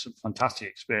have some fantastic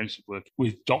experience of working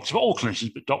with doctors, all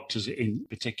clinicians, but doctors in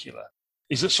particular,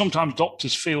 is that sometimes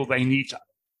doctors feel they need to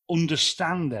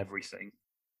understand everything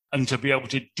and to be able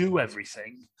to do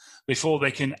everything before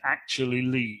they can actually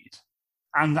lead.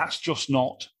 And that's just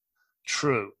not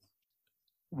true.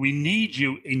 We need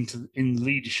you in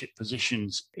leadership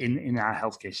positions in our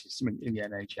healthcare system, in the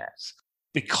NHS,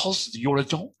 because you're a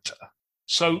doctor.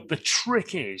 So the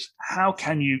trick is, how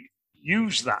can you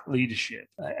use that leadership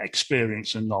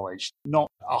experience and knowledge,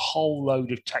 not a whole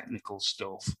load of technical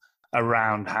stuff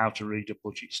around how to read a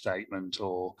budget statement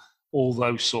or all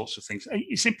those sorts of things.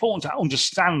 It's important to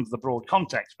understand the broad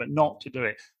context, but not to do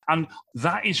it. And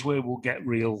that is where we'll get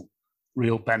real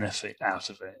benefit out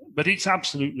of it. But it's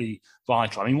absolutely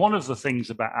vital. One of the things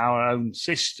about our own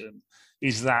system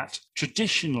is that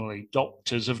traditionally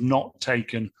doctors have not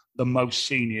taken the most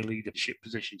senior leadership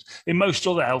positions. In most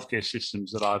other healthcare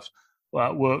systems that I've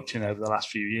worked in over the last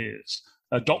few years,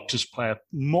 doctors play a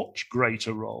much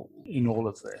greater role in all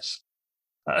of this.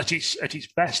 At its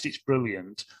best, it's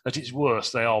brilliant. At its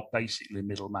worst, they are basically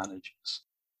middle managers.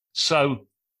 So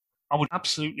I would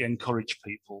absolutely encourage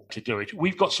people to do it.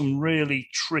 We've got some really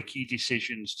tricky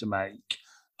decisions to make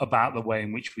about the way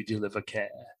in which we deliver care.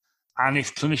 And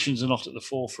if clinicians are not at the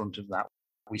forefront of that,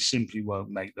 we simply won't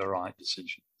make the right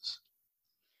decisions.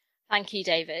 Thank you,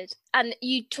 David. And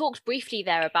you talked briefly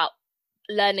there about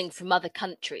learning from other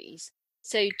countries.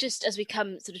 So just as we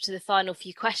come sort of to the final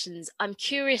few questions, I'm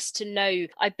curious to know,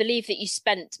 I believe that you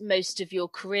spent most of your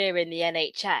career in the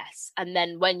NHS, and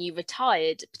then when you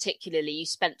retired, particularly, you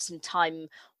spent some time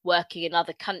working in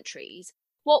other countries.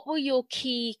 What were your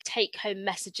key take-home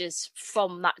messages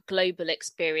from that global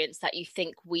experience that you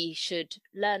think we should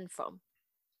learn from?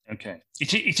 Okay.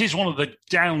 It is one of the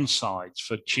downsides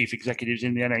for chief executives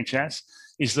in the NHS,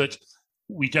 is that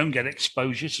we don't get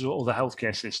exposure to all the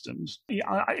healthcare systems.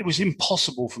 It was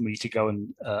impossible for me to go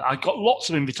and I got lots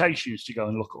of invitations to go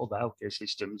and look at all the healthcare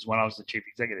systems when I was the chief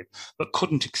executive, but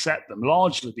couldn't accept them,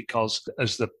 largely because,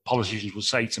 as the politicians would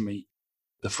say to me,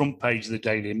 the front page of the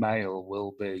Daily Mail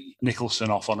will be Nicholson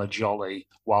off on a jolly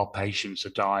while patients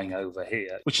are dying over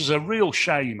here, which is a real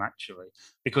shame, actually,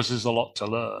 because there's a lot to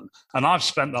learn. And I've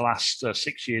spent the last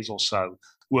 6 years or so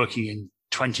working in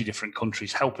 20 different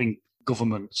countries, helping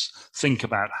governments think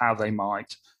about how they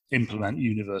might implement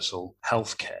universal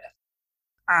healthcare.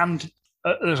 And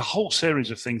there's a whole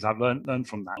series of things I've learned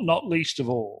from that, not least of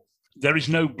all There is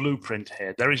no blueprint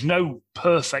here. There is no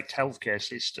perfect healthcare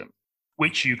system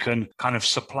which you can kind of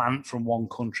supplant from one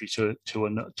country to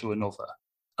another.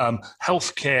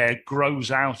 Healthcare grows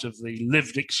out of the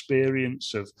lived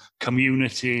experience of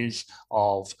communities,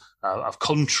 of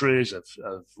countries,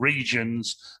 of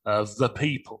regions, of the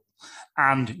people.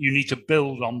 And you need to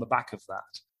build on the back of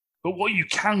that. But what you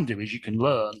can do is you can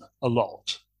learn a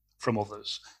lot from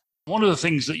others. One of the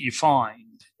things that you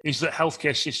find is that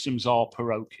healthcare systems are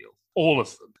parochial, all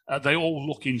of them. They all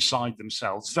look inside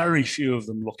themselves. Very few of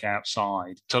them look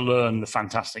outside to learn the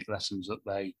fantastic lessons that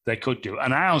they could do.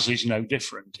 And ours is no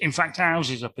different. In fact, ours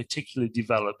is a particularly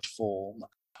developed form.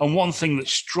 And one thing that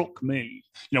struck me,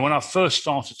 when I first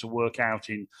started to work out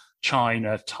in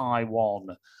China,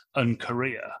 Taiwan, and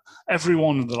Korea,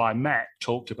 everyone that I met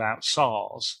talked about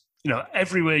SARS.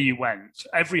 Everywhere you went,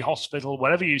 every hospital,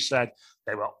 whatever you said,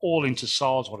 they were all into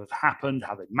SARS, what had happened,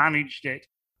 how they managed it.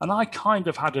 And I kind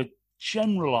of had a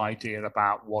general idea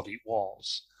about what it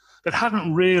was, but it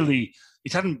hadn't been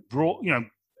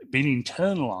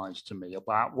internalized to me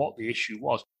about what the issue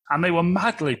was. And they were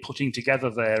madly putting together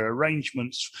their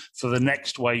arrangements for the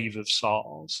next wave of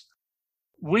SARS.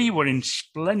 We were in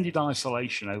splendid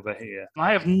isolation over here.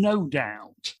 I have no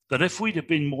doubt that if we'd have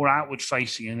been more outward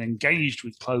facing and engaged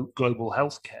with global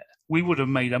healthcare, we would have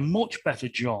made a much better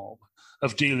job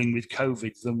of dealing with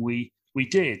COVID than we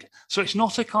did. So it's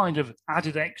not a kind of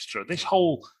added extra. This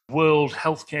whole world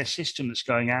healthcare system that's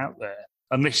going out there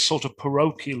and this sort of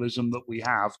parochialism that we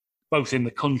have, both in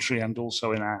the country and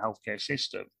also in our healthcare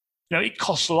system, it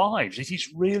costs lives. It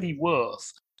is really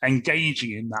worth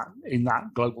engaging in that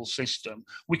global system.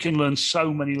 We can learn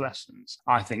so many lessons,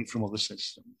 I think, from other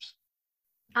systems.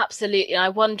 Absolutely. I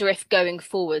wonder if going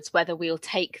forwards, whether we'll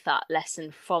take that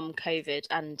lesson from COVID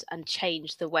and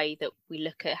change the way that we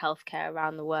look at healthcare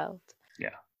around the world.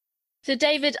 Yeah. So,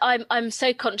 David, I'm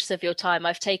so conscious of your time.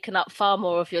 I've taken up far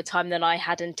more of your time than I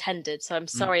had intended. So I'm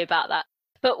sorry about that.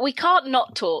 But we can't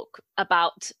not talk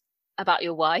about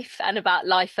your wife and about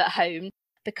life at home,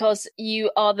 because you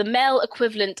are the male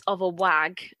equivalent of a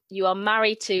wag. You are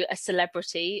married to a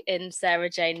celebrity in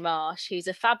Sarah Jane Marsh, who's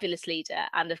a fabulous leader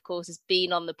and, of course, has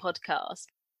been on the podcast.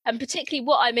 And particularly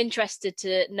what I'm interested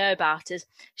to know about is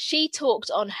she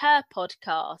talked on her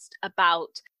podcast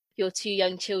about your two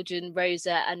young children,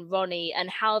 Rosa and Ronnie, and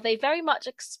how they very much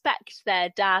expect their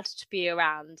dad to be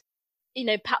around,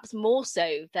 perhaps more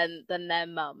so than their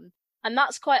mum. And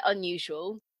that's quite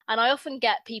unusual. And I often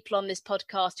get people on this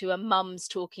podcast who are mums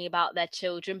talking about their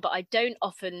children, but I don't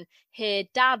often hear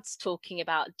dads talking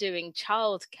about doing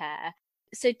childcare.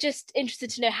 So just interested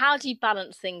to know, how do you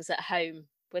balance things at home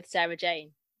with Sarah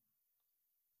Jane?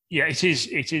 Yeah, it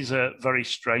is a very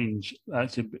strange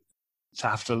to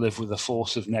have to live with the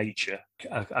force of nature,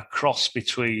 a cross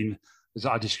between, as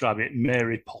I describe it,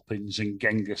 Mary Poppins and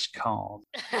Genghis Khan.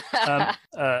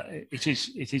 It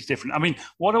is different. I mean,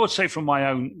 what I would say from my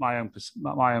own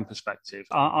perspective,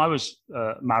 I was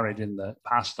married in the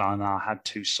past and I had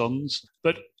two sons,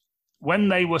 but when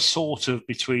they were sort of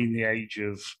between the age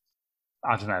of,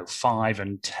 5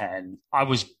 and 10, I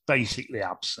was basically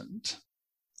absent.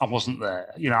 I wasn't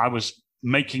there. I was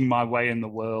making my way in the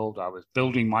world. I was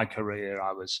building my career.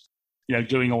 I was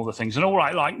doing all the things. And all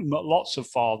right, like lots of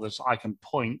fathers I can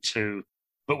point to,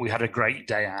 but we had a great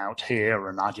day out here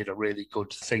and I did a really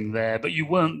good thing there. But you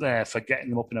weren't there for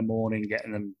getting them up in the morning,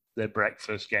 getting them their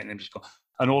breakfast, getting them to school,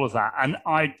 and all of that. And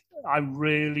I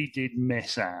really did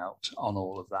miss out on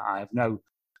all of that. I have no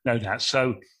doubt.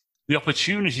 So the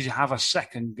opportunity to have a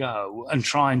second go and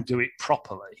try and do it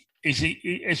properly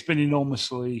it's been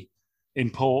enormously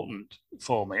important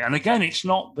for me. And again, it's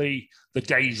not the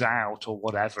days out or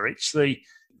whatever. It's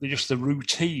just the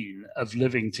routine of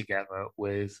living together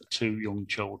with two young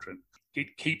children.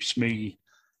 It keeps me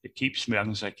I'm going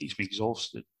to say it keeps me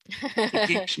exhausted. It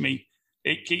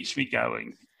keeps me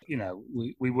going.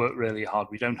 We work really hard.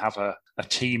 We don't have a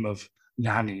team of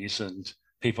nannies and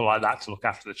people like that to look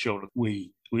after the children.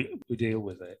 We deal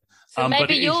with it. So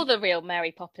maybe you're the real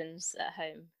Mary Poppins at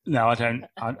home. No, I don't.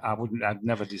 I wouldn't. I'd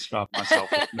never describe myself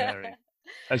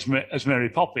as Mary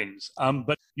Poppins.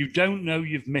 But you don't know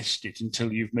you've missed it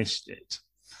until you've missed it.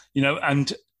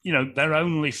 And they're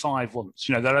only 5 months.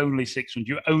 They're only 6 months.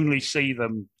 You only see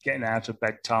them getting out of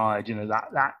bed tired.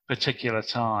 That particular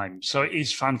time. So it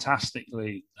is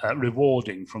fantastically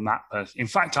rewarding from that person. In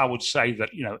fact, I would say that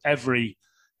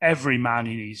every man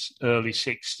in his early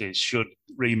 60s should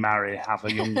remarry, have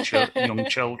a young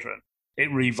children. It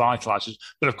revitalizes.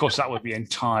 But of course, that would be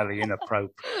entirely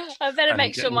inappropriate. I better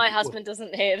make sure my husband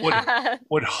doesn't hear that.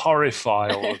 Would horrify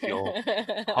all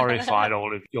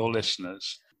of your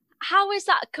listeners. How is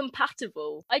that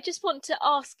compatible? I just want to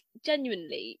ask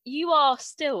genuinely, you are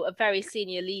still a very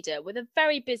senior leader with a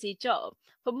very busy job.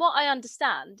 From what I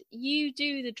understand, you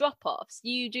do the drop-offs,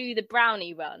 you do the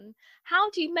brownie run. How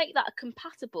do you make that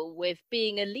compatible with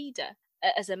being a leader,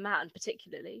 as a man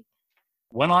particularly?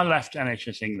 When I left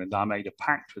NHS England, I made a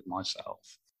pact with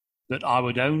myself that I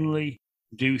would only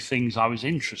do things I was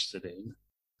interested in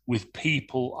with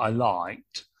people I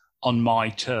liked on my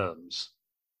terms.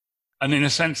 And in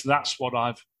a sense, that's what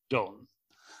I've done.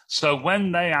 So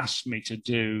when they asked me to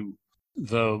do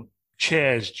the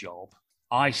chair's job,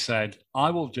 I said,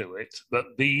 I will do it,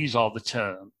 but these are the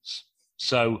terms.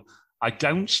 So I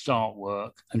don't start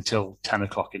work until 10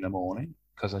 o'clock in the morning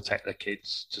because I take the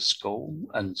kids to school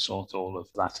and sort all of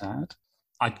that out.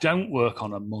 I don't work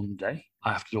on a Monday.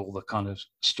 I have to do all the kind of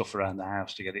stuff around the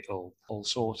house to get it all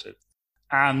sorted.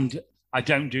 And I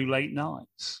don't do late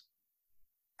nights.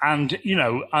 And,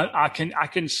 I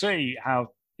can see how,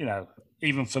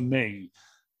 even for me,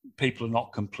 people are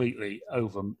not completely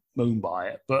over moon by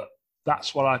it. But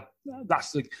that's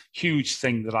the huge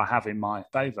thing that I have in my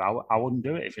favour. I wouldn't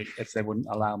do it if they wouldn't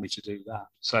allow me to do that.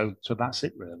 So that's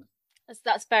it, really.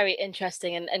 That's very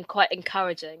interesting and quite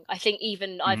encouraging. I think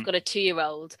even I've got a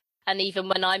 2-year-old, and even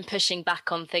when I'm pushing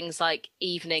back on things like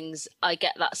evenings, I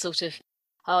get that sort of,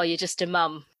 oh, you're just a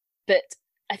mum. But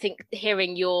I think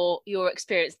hearing your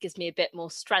experience gives me a bit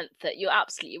more strength that you're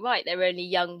absolutely right. They're only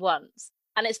young once.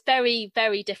 And it's very,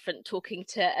 very different talking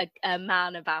to a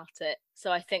man about it.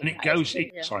 So I think... And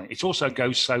it also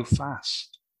goes so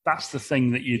fast. That's the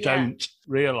thing that you don't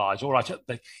realise. All right,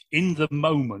 in the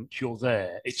moment you're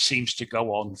there, it seems to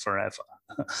go on forever.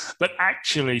 But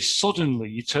actually, suddenly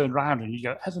you turn around and you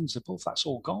go, heavens above, that's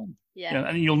all gone. Yeah.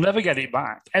 And you'll never get it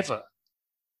back, ever.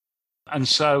 And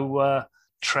so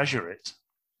treasure it.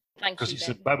 Because it's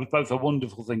both a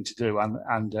wonderful thing to do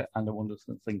and a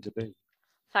wonderful thing to be.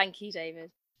 Thank you,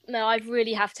 David. No, I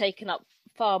really have taken up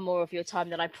far more of your time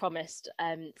than I promised.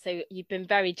 So you've been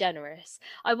very generous.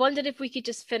 I wondered if we could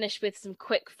just finish with some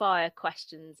quick fire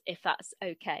questions, if that's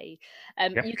okay.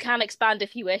 Yeah. You can expand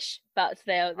if you wish, but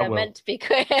they're meant to be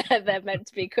quick. They're meant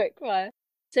to be quick fire.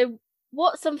 So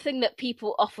what's something that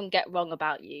people often get wrong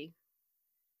about you?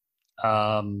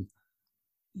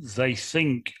 They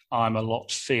think I'm a lot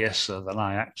fiercer than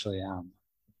I actually am.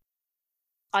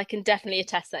 I can definitely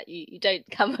attest that you don't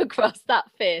come across that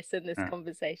fierce in this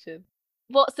conversation.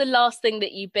 What's the last thing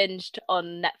that you binged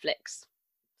on Netflix?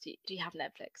 Do you have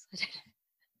Netflix?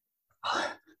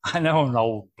 I don't know. I know I'm an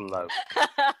old bloke.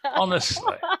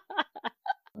 Honestly.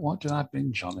 What did I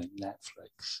binge on in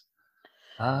Netflix?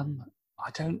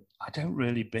 I don't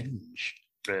really binge,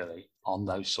 really, on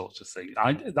those sorts of things.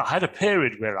 I had a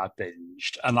period where I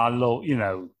binged, and I love,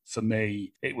 for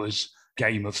me, it was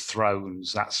Game of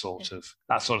Thrones, that sort of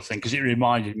thing, because it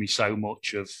reminded me so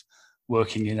much of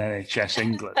working in NHS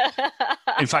England.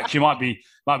 In fact, you might be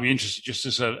interested, just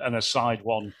as an aside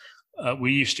one.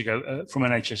 We used to go from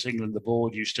NHS England. The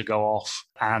board used to go off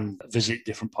and visit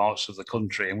different parts of the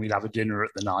country, and we'd have a dinner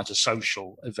at the night, a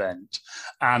social event.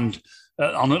 And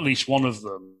on at least one of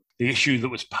them, the issue that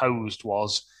was posed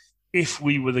was, if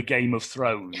we were the Game of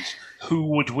Thrones, who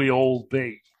would we all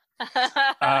be?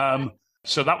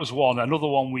 So that was one. Another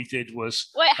one we did was...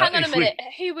 Wait, hang on a minute.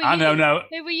 Who were you? No.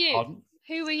 Who were you? Pardon?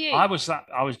 Who were you? I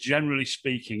was generally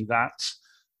speaking that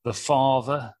the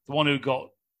father, the one who got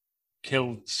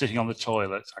killed sitting on the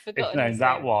toilet.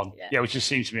 That one. Yeah, which just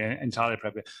seems to me entirely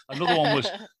appropriate. Another one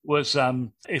was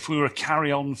if we were a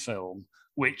carry-on film,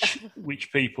 which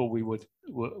people we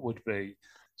would be.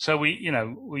 So we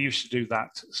used to do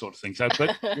that sort of thing. So,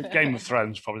 but Game of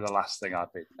Thrones probably the last thing I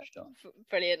binged on.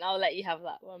 Brilliant. I'll let you have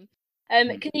that one.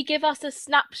 Can you give us a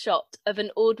snapshot of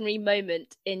an ordinary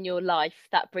moment in your life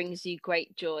that brings you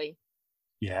great joy?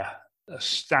 Yeah,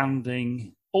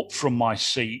 standing up from my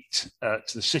seat to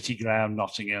the City Ground,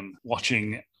 Nottingham,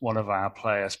 watching one of our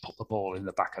players put the ball in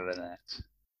the back of the net.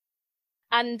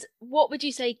 And what would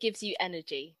you say gives you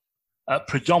energy?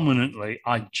 Predominantly,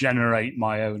 I generate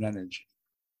my own energy.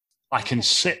 I can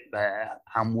sit there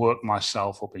and work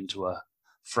myself up into a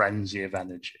frenzy of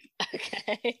energy.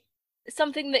 Okay.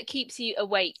 Something that keeps you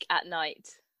awake at night?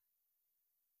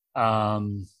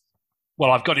 Well,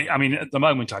 I've got it. I mean, at the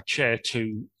moment, I chair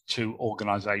two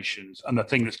organisations, and the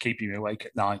thing that's keeping me awake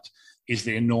at night is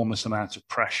the enormous amount of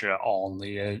pressure on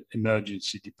the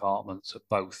emergency departments at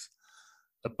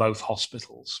both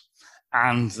hospitals,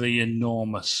 and the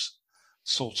enormous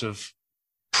sort of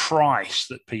price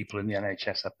that people in the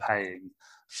NHS are paying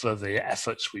for the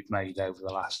efforts we've made over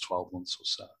the last 12 months or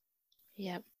so.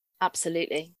 Yeah,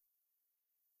 absolutely.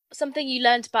 Something you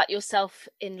learned about yourself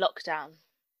in lockdown?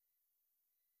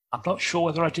 I'm not sure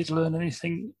whether I did learn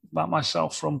anything about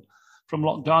myself from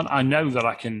lockdown. I know that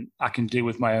I can deal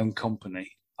with my own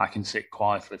company. I can sit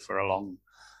quietly for a long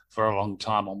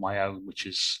time on my own, which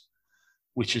is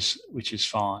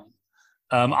fine.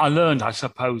 I learned, I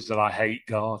suppose, that I hate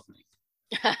gardening.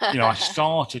 I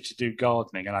started to do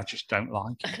gardening and I just don't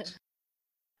like it.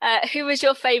 Who was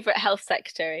your favourite health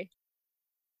secretary?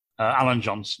 Alan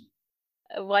Johnson.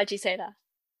 Why do you say that?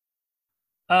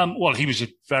 Well, he was a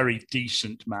very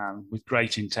decent man with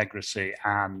great integrity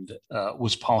and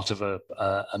was part of a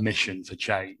mission for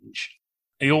change.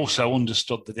 He also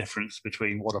understood the difference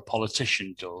between what a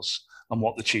politician does and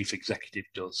what the chief executive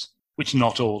does, which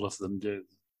not all of them do.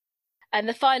 And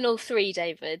the final three,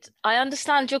 David, I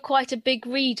understand you're quite a big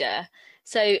reader.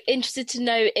 So interested to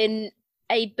know in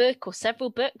a book or several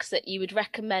books that you would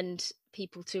recommend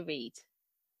people to read.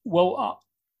 Well,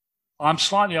 I'm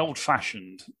slightly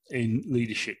old-fashioned in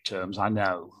leadership terms, I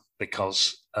know,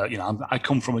 because I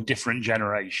come from a different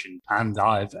generation, and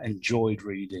I've enjoyed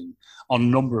reading on a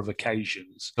number of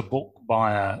occasions a book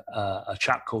by a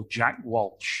chap called Jack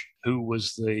Walsh, who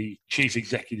was the chief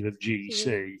executive of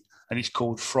GEC, and it's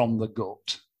called From the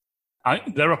Gut.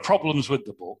 There are problems with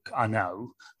the book, I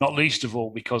know, not least of all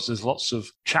because there's lots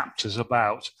of chapters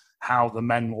about how the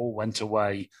men all went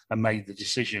away and made the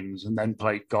decisions and then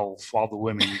played golf while the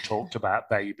women talked about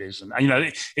babies. And,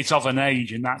 it's of an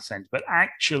age in that sense, but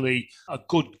actually a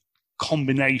good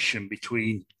combination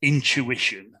between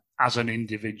intuition as an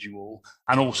individual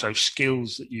and also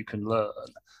skills that you can learn.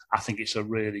 I think it's a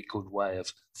really good way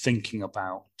of thinking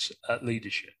about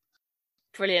leadership.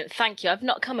 Brilliant. Thank you. I've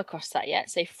not come across that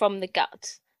yet. So From the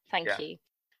Gut. Thank you.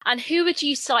 And who would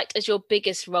you cite as your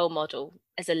biggest role model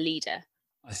as a leader?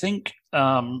 I think,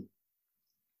 can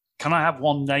I have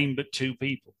one name but two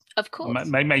people? Of course. It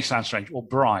may sound strange. Or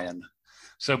Brian.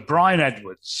 So Brian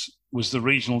Edwards was the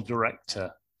regional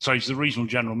director. So he's the regional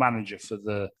general manager for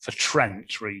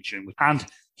Trent region. And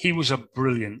he was a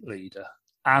brilliant leader.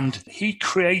 And he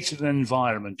created an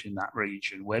environment in that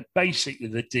region where basically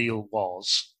the deal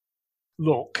was,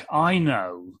 look, I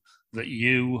know that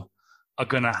you are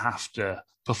going to have to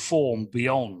perform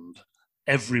beyond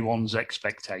everyone's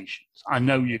expectations. I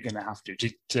know you're going to have to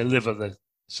deliver the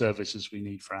services we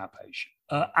need for our patient.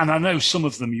 And I know some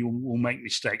of them you will make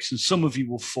mistakes and some of you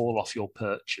will fall off your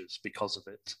perches because of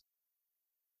it.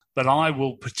 But I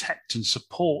will protect and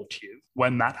support you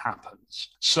when that happens.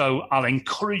 So I'll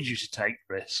encourage you to take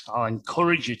risks. I'll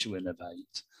encourage you to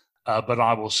innovate. But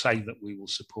I will say that we will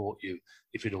support you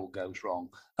if it all goes wrong.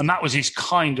 And that was his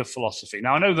kind of philosophy.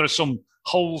 Now, I know there are some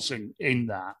holes in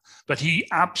that, but he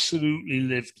absolutely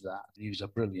lived that. He was a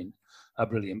brilliant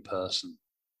person.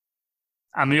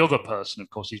 And the other person, of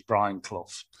course, is Brian Clough,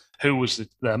 who was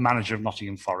the manager of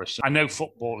Nottingham Forest. I know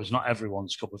football is not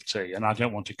everyone's cup of tea, and I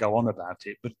don't want to go on about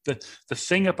it, but the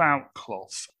thing about Clough,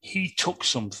 he took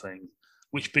something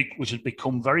which had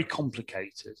become very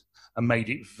complicated and made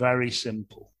it very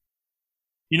simple.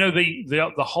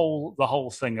 The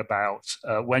whole thing about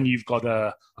when you've got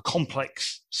a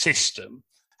complex system,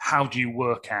 how do you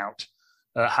work out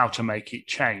how to make it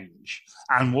change?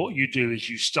 And what you do is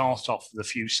you start off with a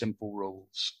few simple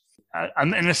rules.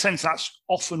 And in a sense, that's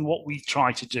often what we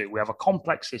try to do. We have a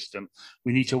complex system.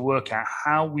 We need to work out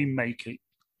how we make it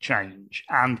change.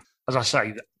 And as I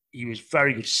say, he was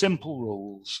very good. Simple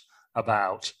rules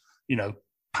about,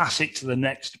 pass it to the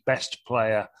next best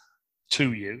player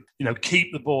to you,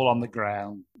 keep the ball on the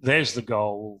ground. There's the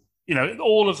goal.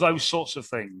 All of those sorts of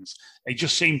things. It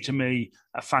just seemed to me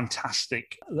a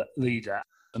fantastic leader.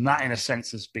 And that, in a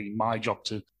sense, has been my job,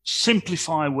 to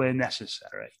simplify where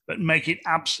necessary, but make it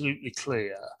absolutely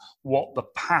clear what the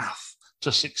path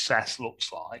to success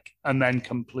looks like, and then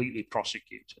completely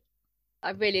prosecute it.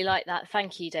 I really like that.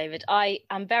 Thank you, David. I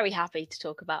am very happy to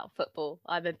talk about football.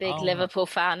 I'm a big Liverpool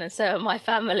fan, and so are my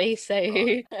family. So,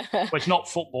 well, it's not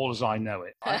football as I know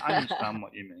it. I understand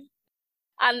what you mean.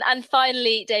 And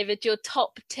finally, David, your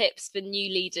top tips for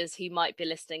new leaders who might be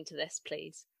listening to this,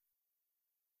 please.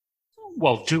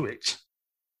 Well, do it.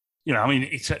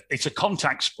 It's a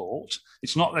contact sport.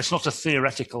 It's not a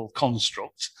theoretical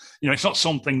construct. It's not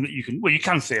something that you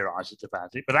can theorize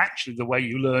about it, but actually the way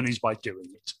you learn is by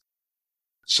doing it.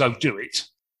 So do it,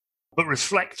 but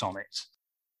reflect on it.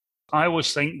 I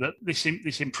always think that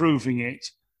this improving it,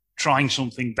 trying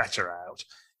something better out,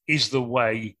 is the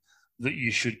way that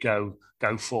you should go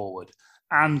forward.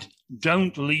 And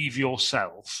don't leave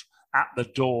yourself at the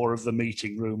door of the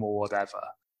meeting room or whatever.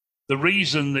 The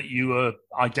reason that you are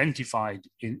identified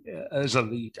as a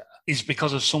leader is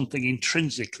because of something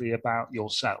intrinsically about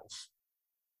yourself.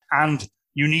 And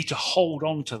You need to hold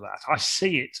on to that. I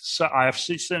see it. So I have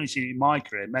certainly seen it in my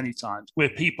career many times where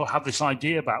people have this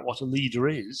idea about what a leader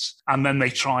is, and then they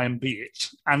try and be it.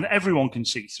 And everyone can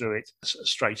see through it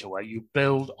straight away. You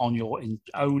build on your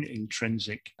own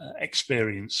intrinsic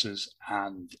experiences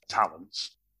and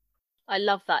talents. I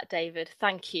love that, David.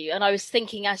 Thank you. And I was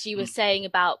thinking, as you were saying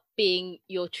about being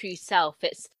your true self,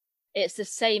 it's the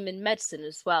same in medicine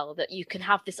as well, that you can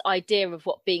have this idea of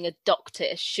what being a doctor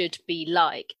should be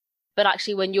like. But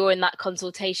actually, when you're in that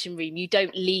consultation room, you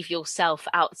don't leave yourself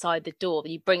outside the door.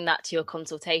 You bring that to your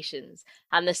consultations.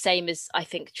 And the same is, I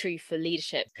think, true for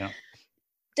leadership. Yeah.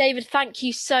 David, thank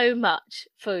you so much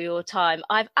for your time.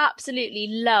 I've absolutely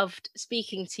loved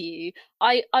speaking to you.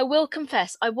 I will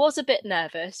confess, I was a bit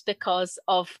nervous because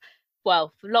of,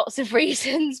 well, for lots of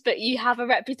reasons, but you have a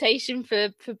reputation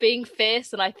for being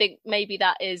fierce. And I think maybe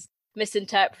that is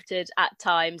misinterpreted at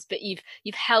times, but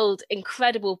you've held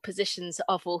incredible positions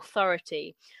of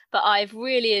authority. But I've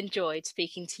really enjoyed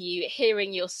speaking to you,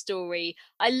 hearing your story.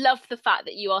 I love the fact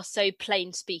that you are so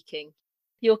plain speaking.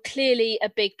 You're clearly a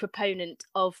big proponent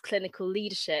of clinical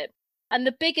leadership. And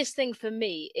the biggest thing for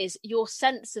me is your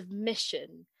sense of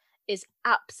mission is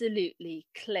absolutely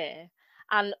clear.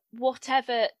 And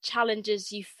whatever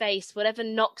challenges you face, whatever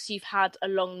knocks you've had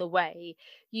along the way,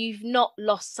 you've not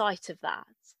lost sight of that.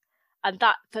 And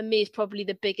that, for me, is probably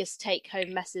the biggest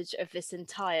take-home message of this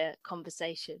entire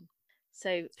conversation.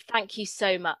 So thank you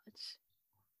so much.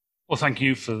 Well, thank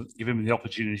you for giving me the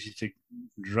opportunity to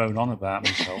drone on about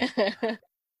myself.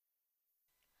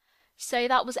 So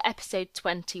that was episode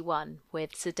 21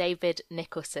 with Sir David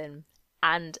Nicholson.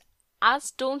 And as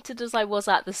daunted as I was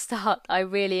at the start, I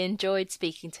really enjoyed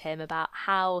speaking to him about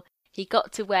how he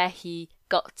got to where he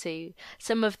got to,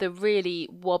 some of the really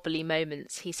wobbly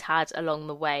moments he's had along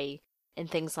the way in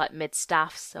things like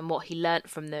mid-staffs and what he learnt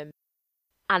from them,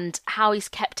 and how he's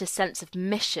kept a sense of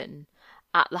mission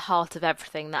at the heart of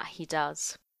everything that he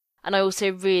does. And I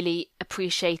also really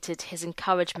appreciated his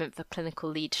encouragement for clinical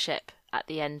leadership at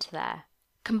the end there,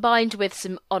 combined with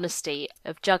some honesty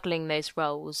of juggling those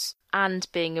roles and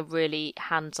being a really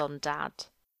hands-on dad.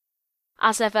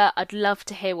 As ever, I'd love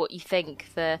to hear what you think,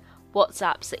 the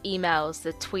WhatsApps, the emails,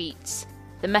 the tweets,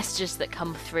 the messages that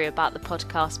come through about the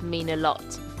podcast mean a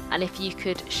lot. And if you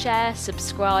could share,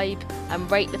 subscribe and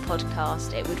rate the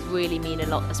podcast, it would really mean a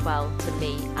lot as well to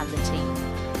me and the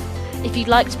team. If you'd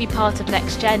like to be part of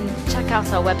Next Gen, check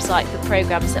out our website for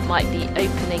programmes that might be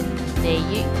opening near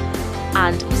you.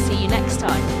 And we'll see you next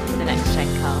time for the Next Gen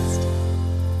cast.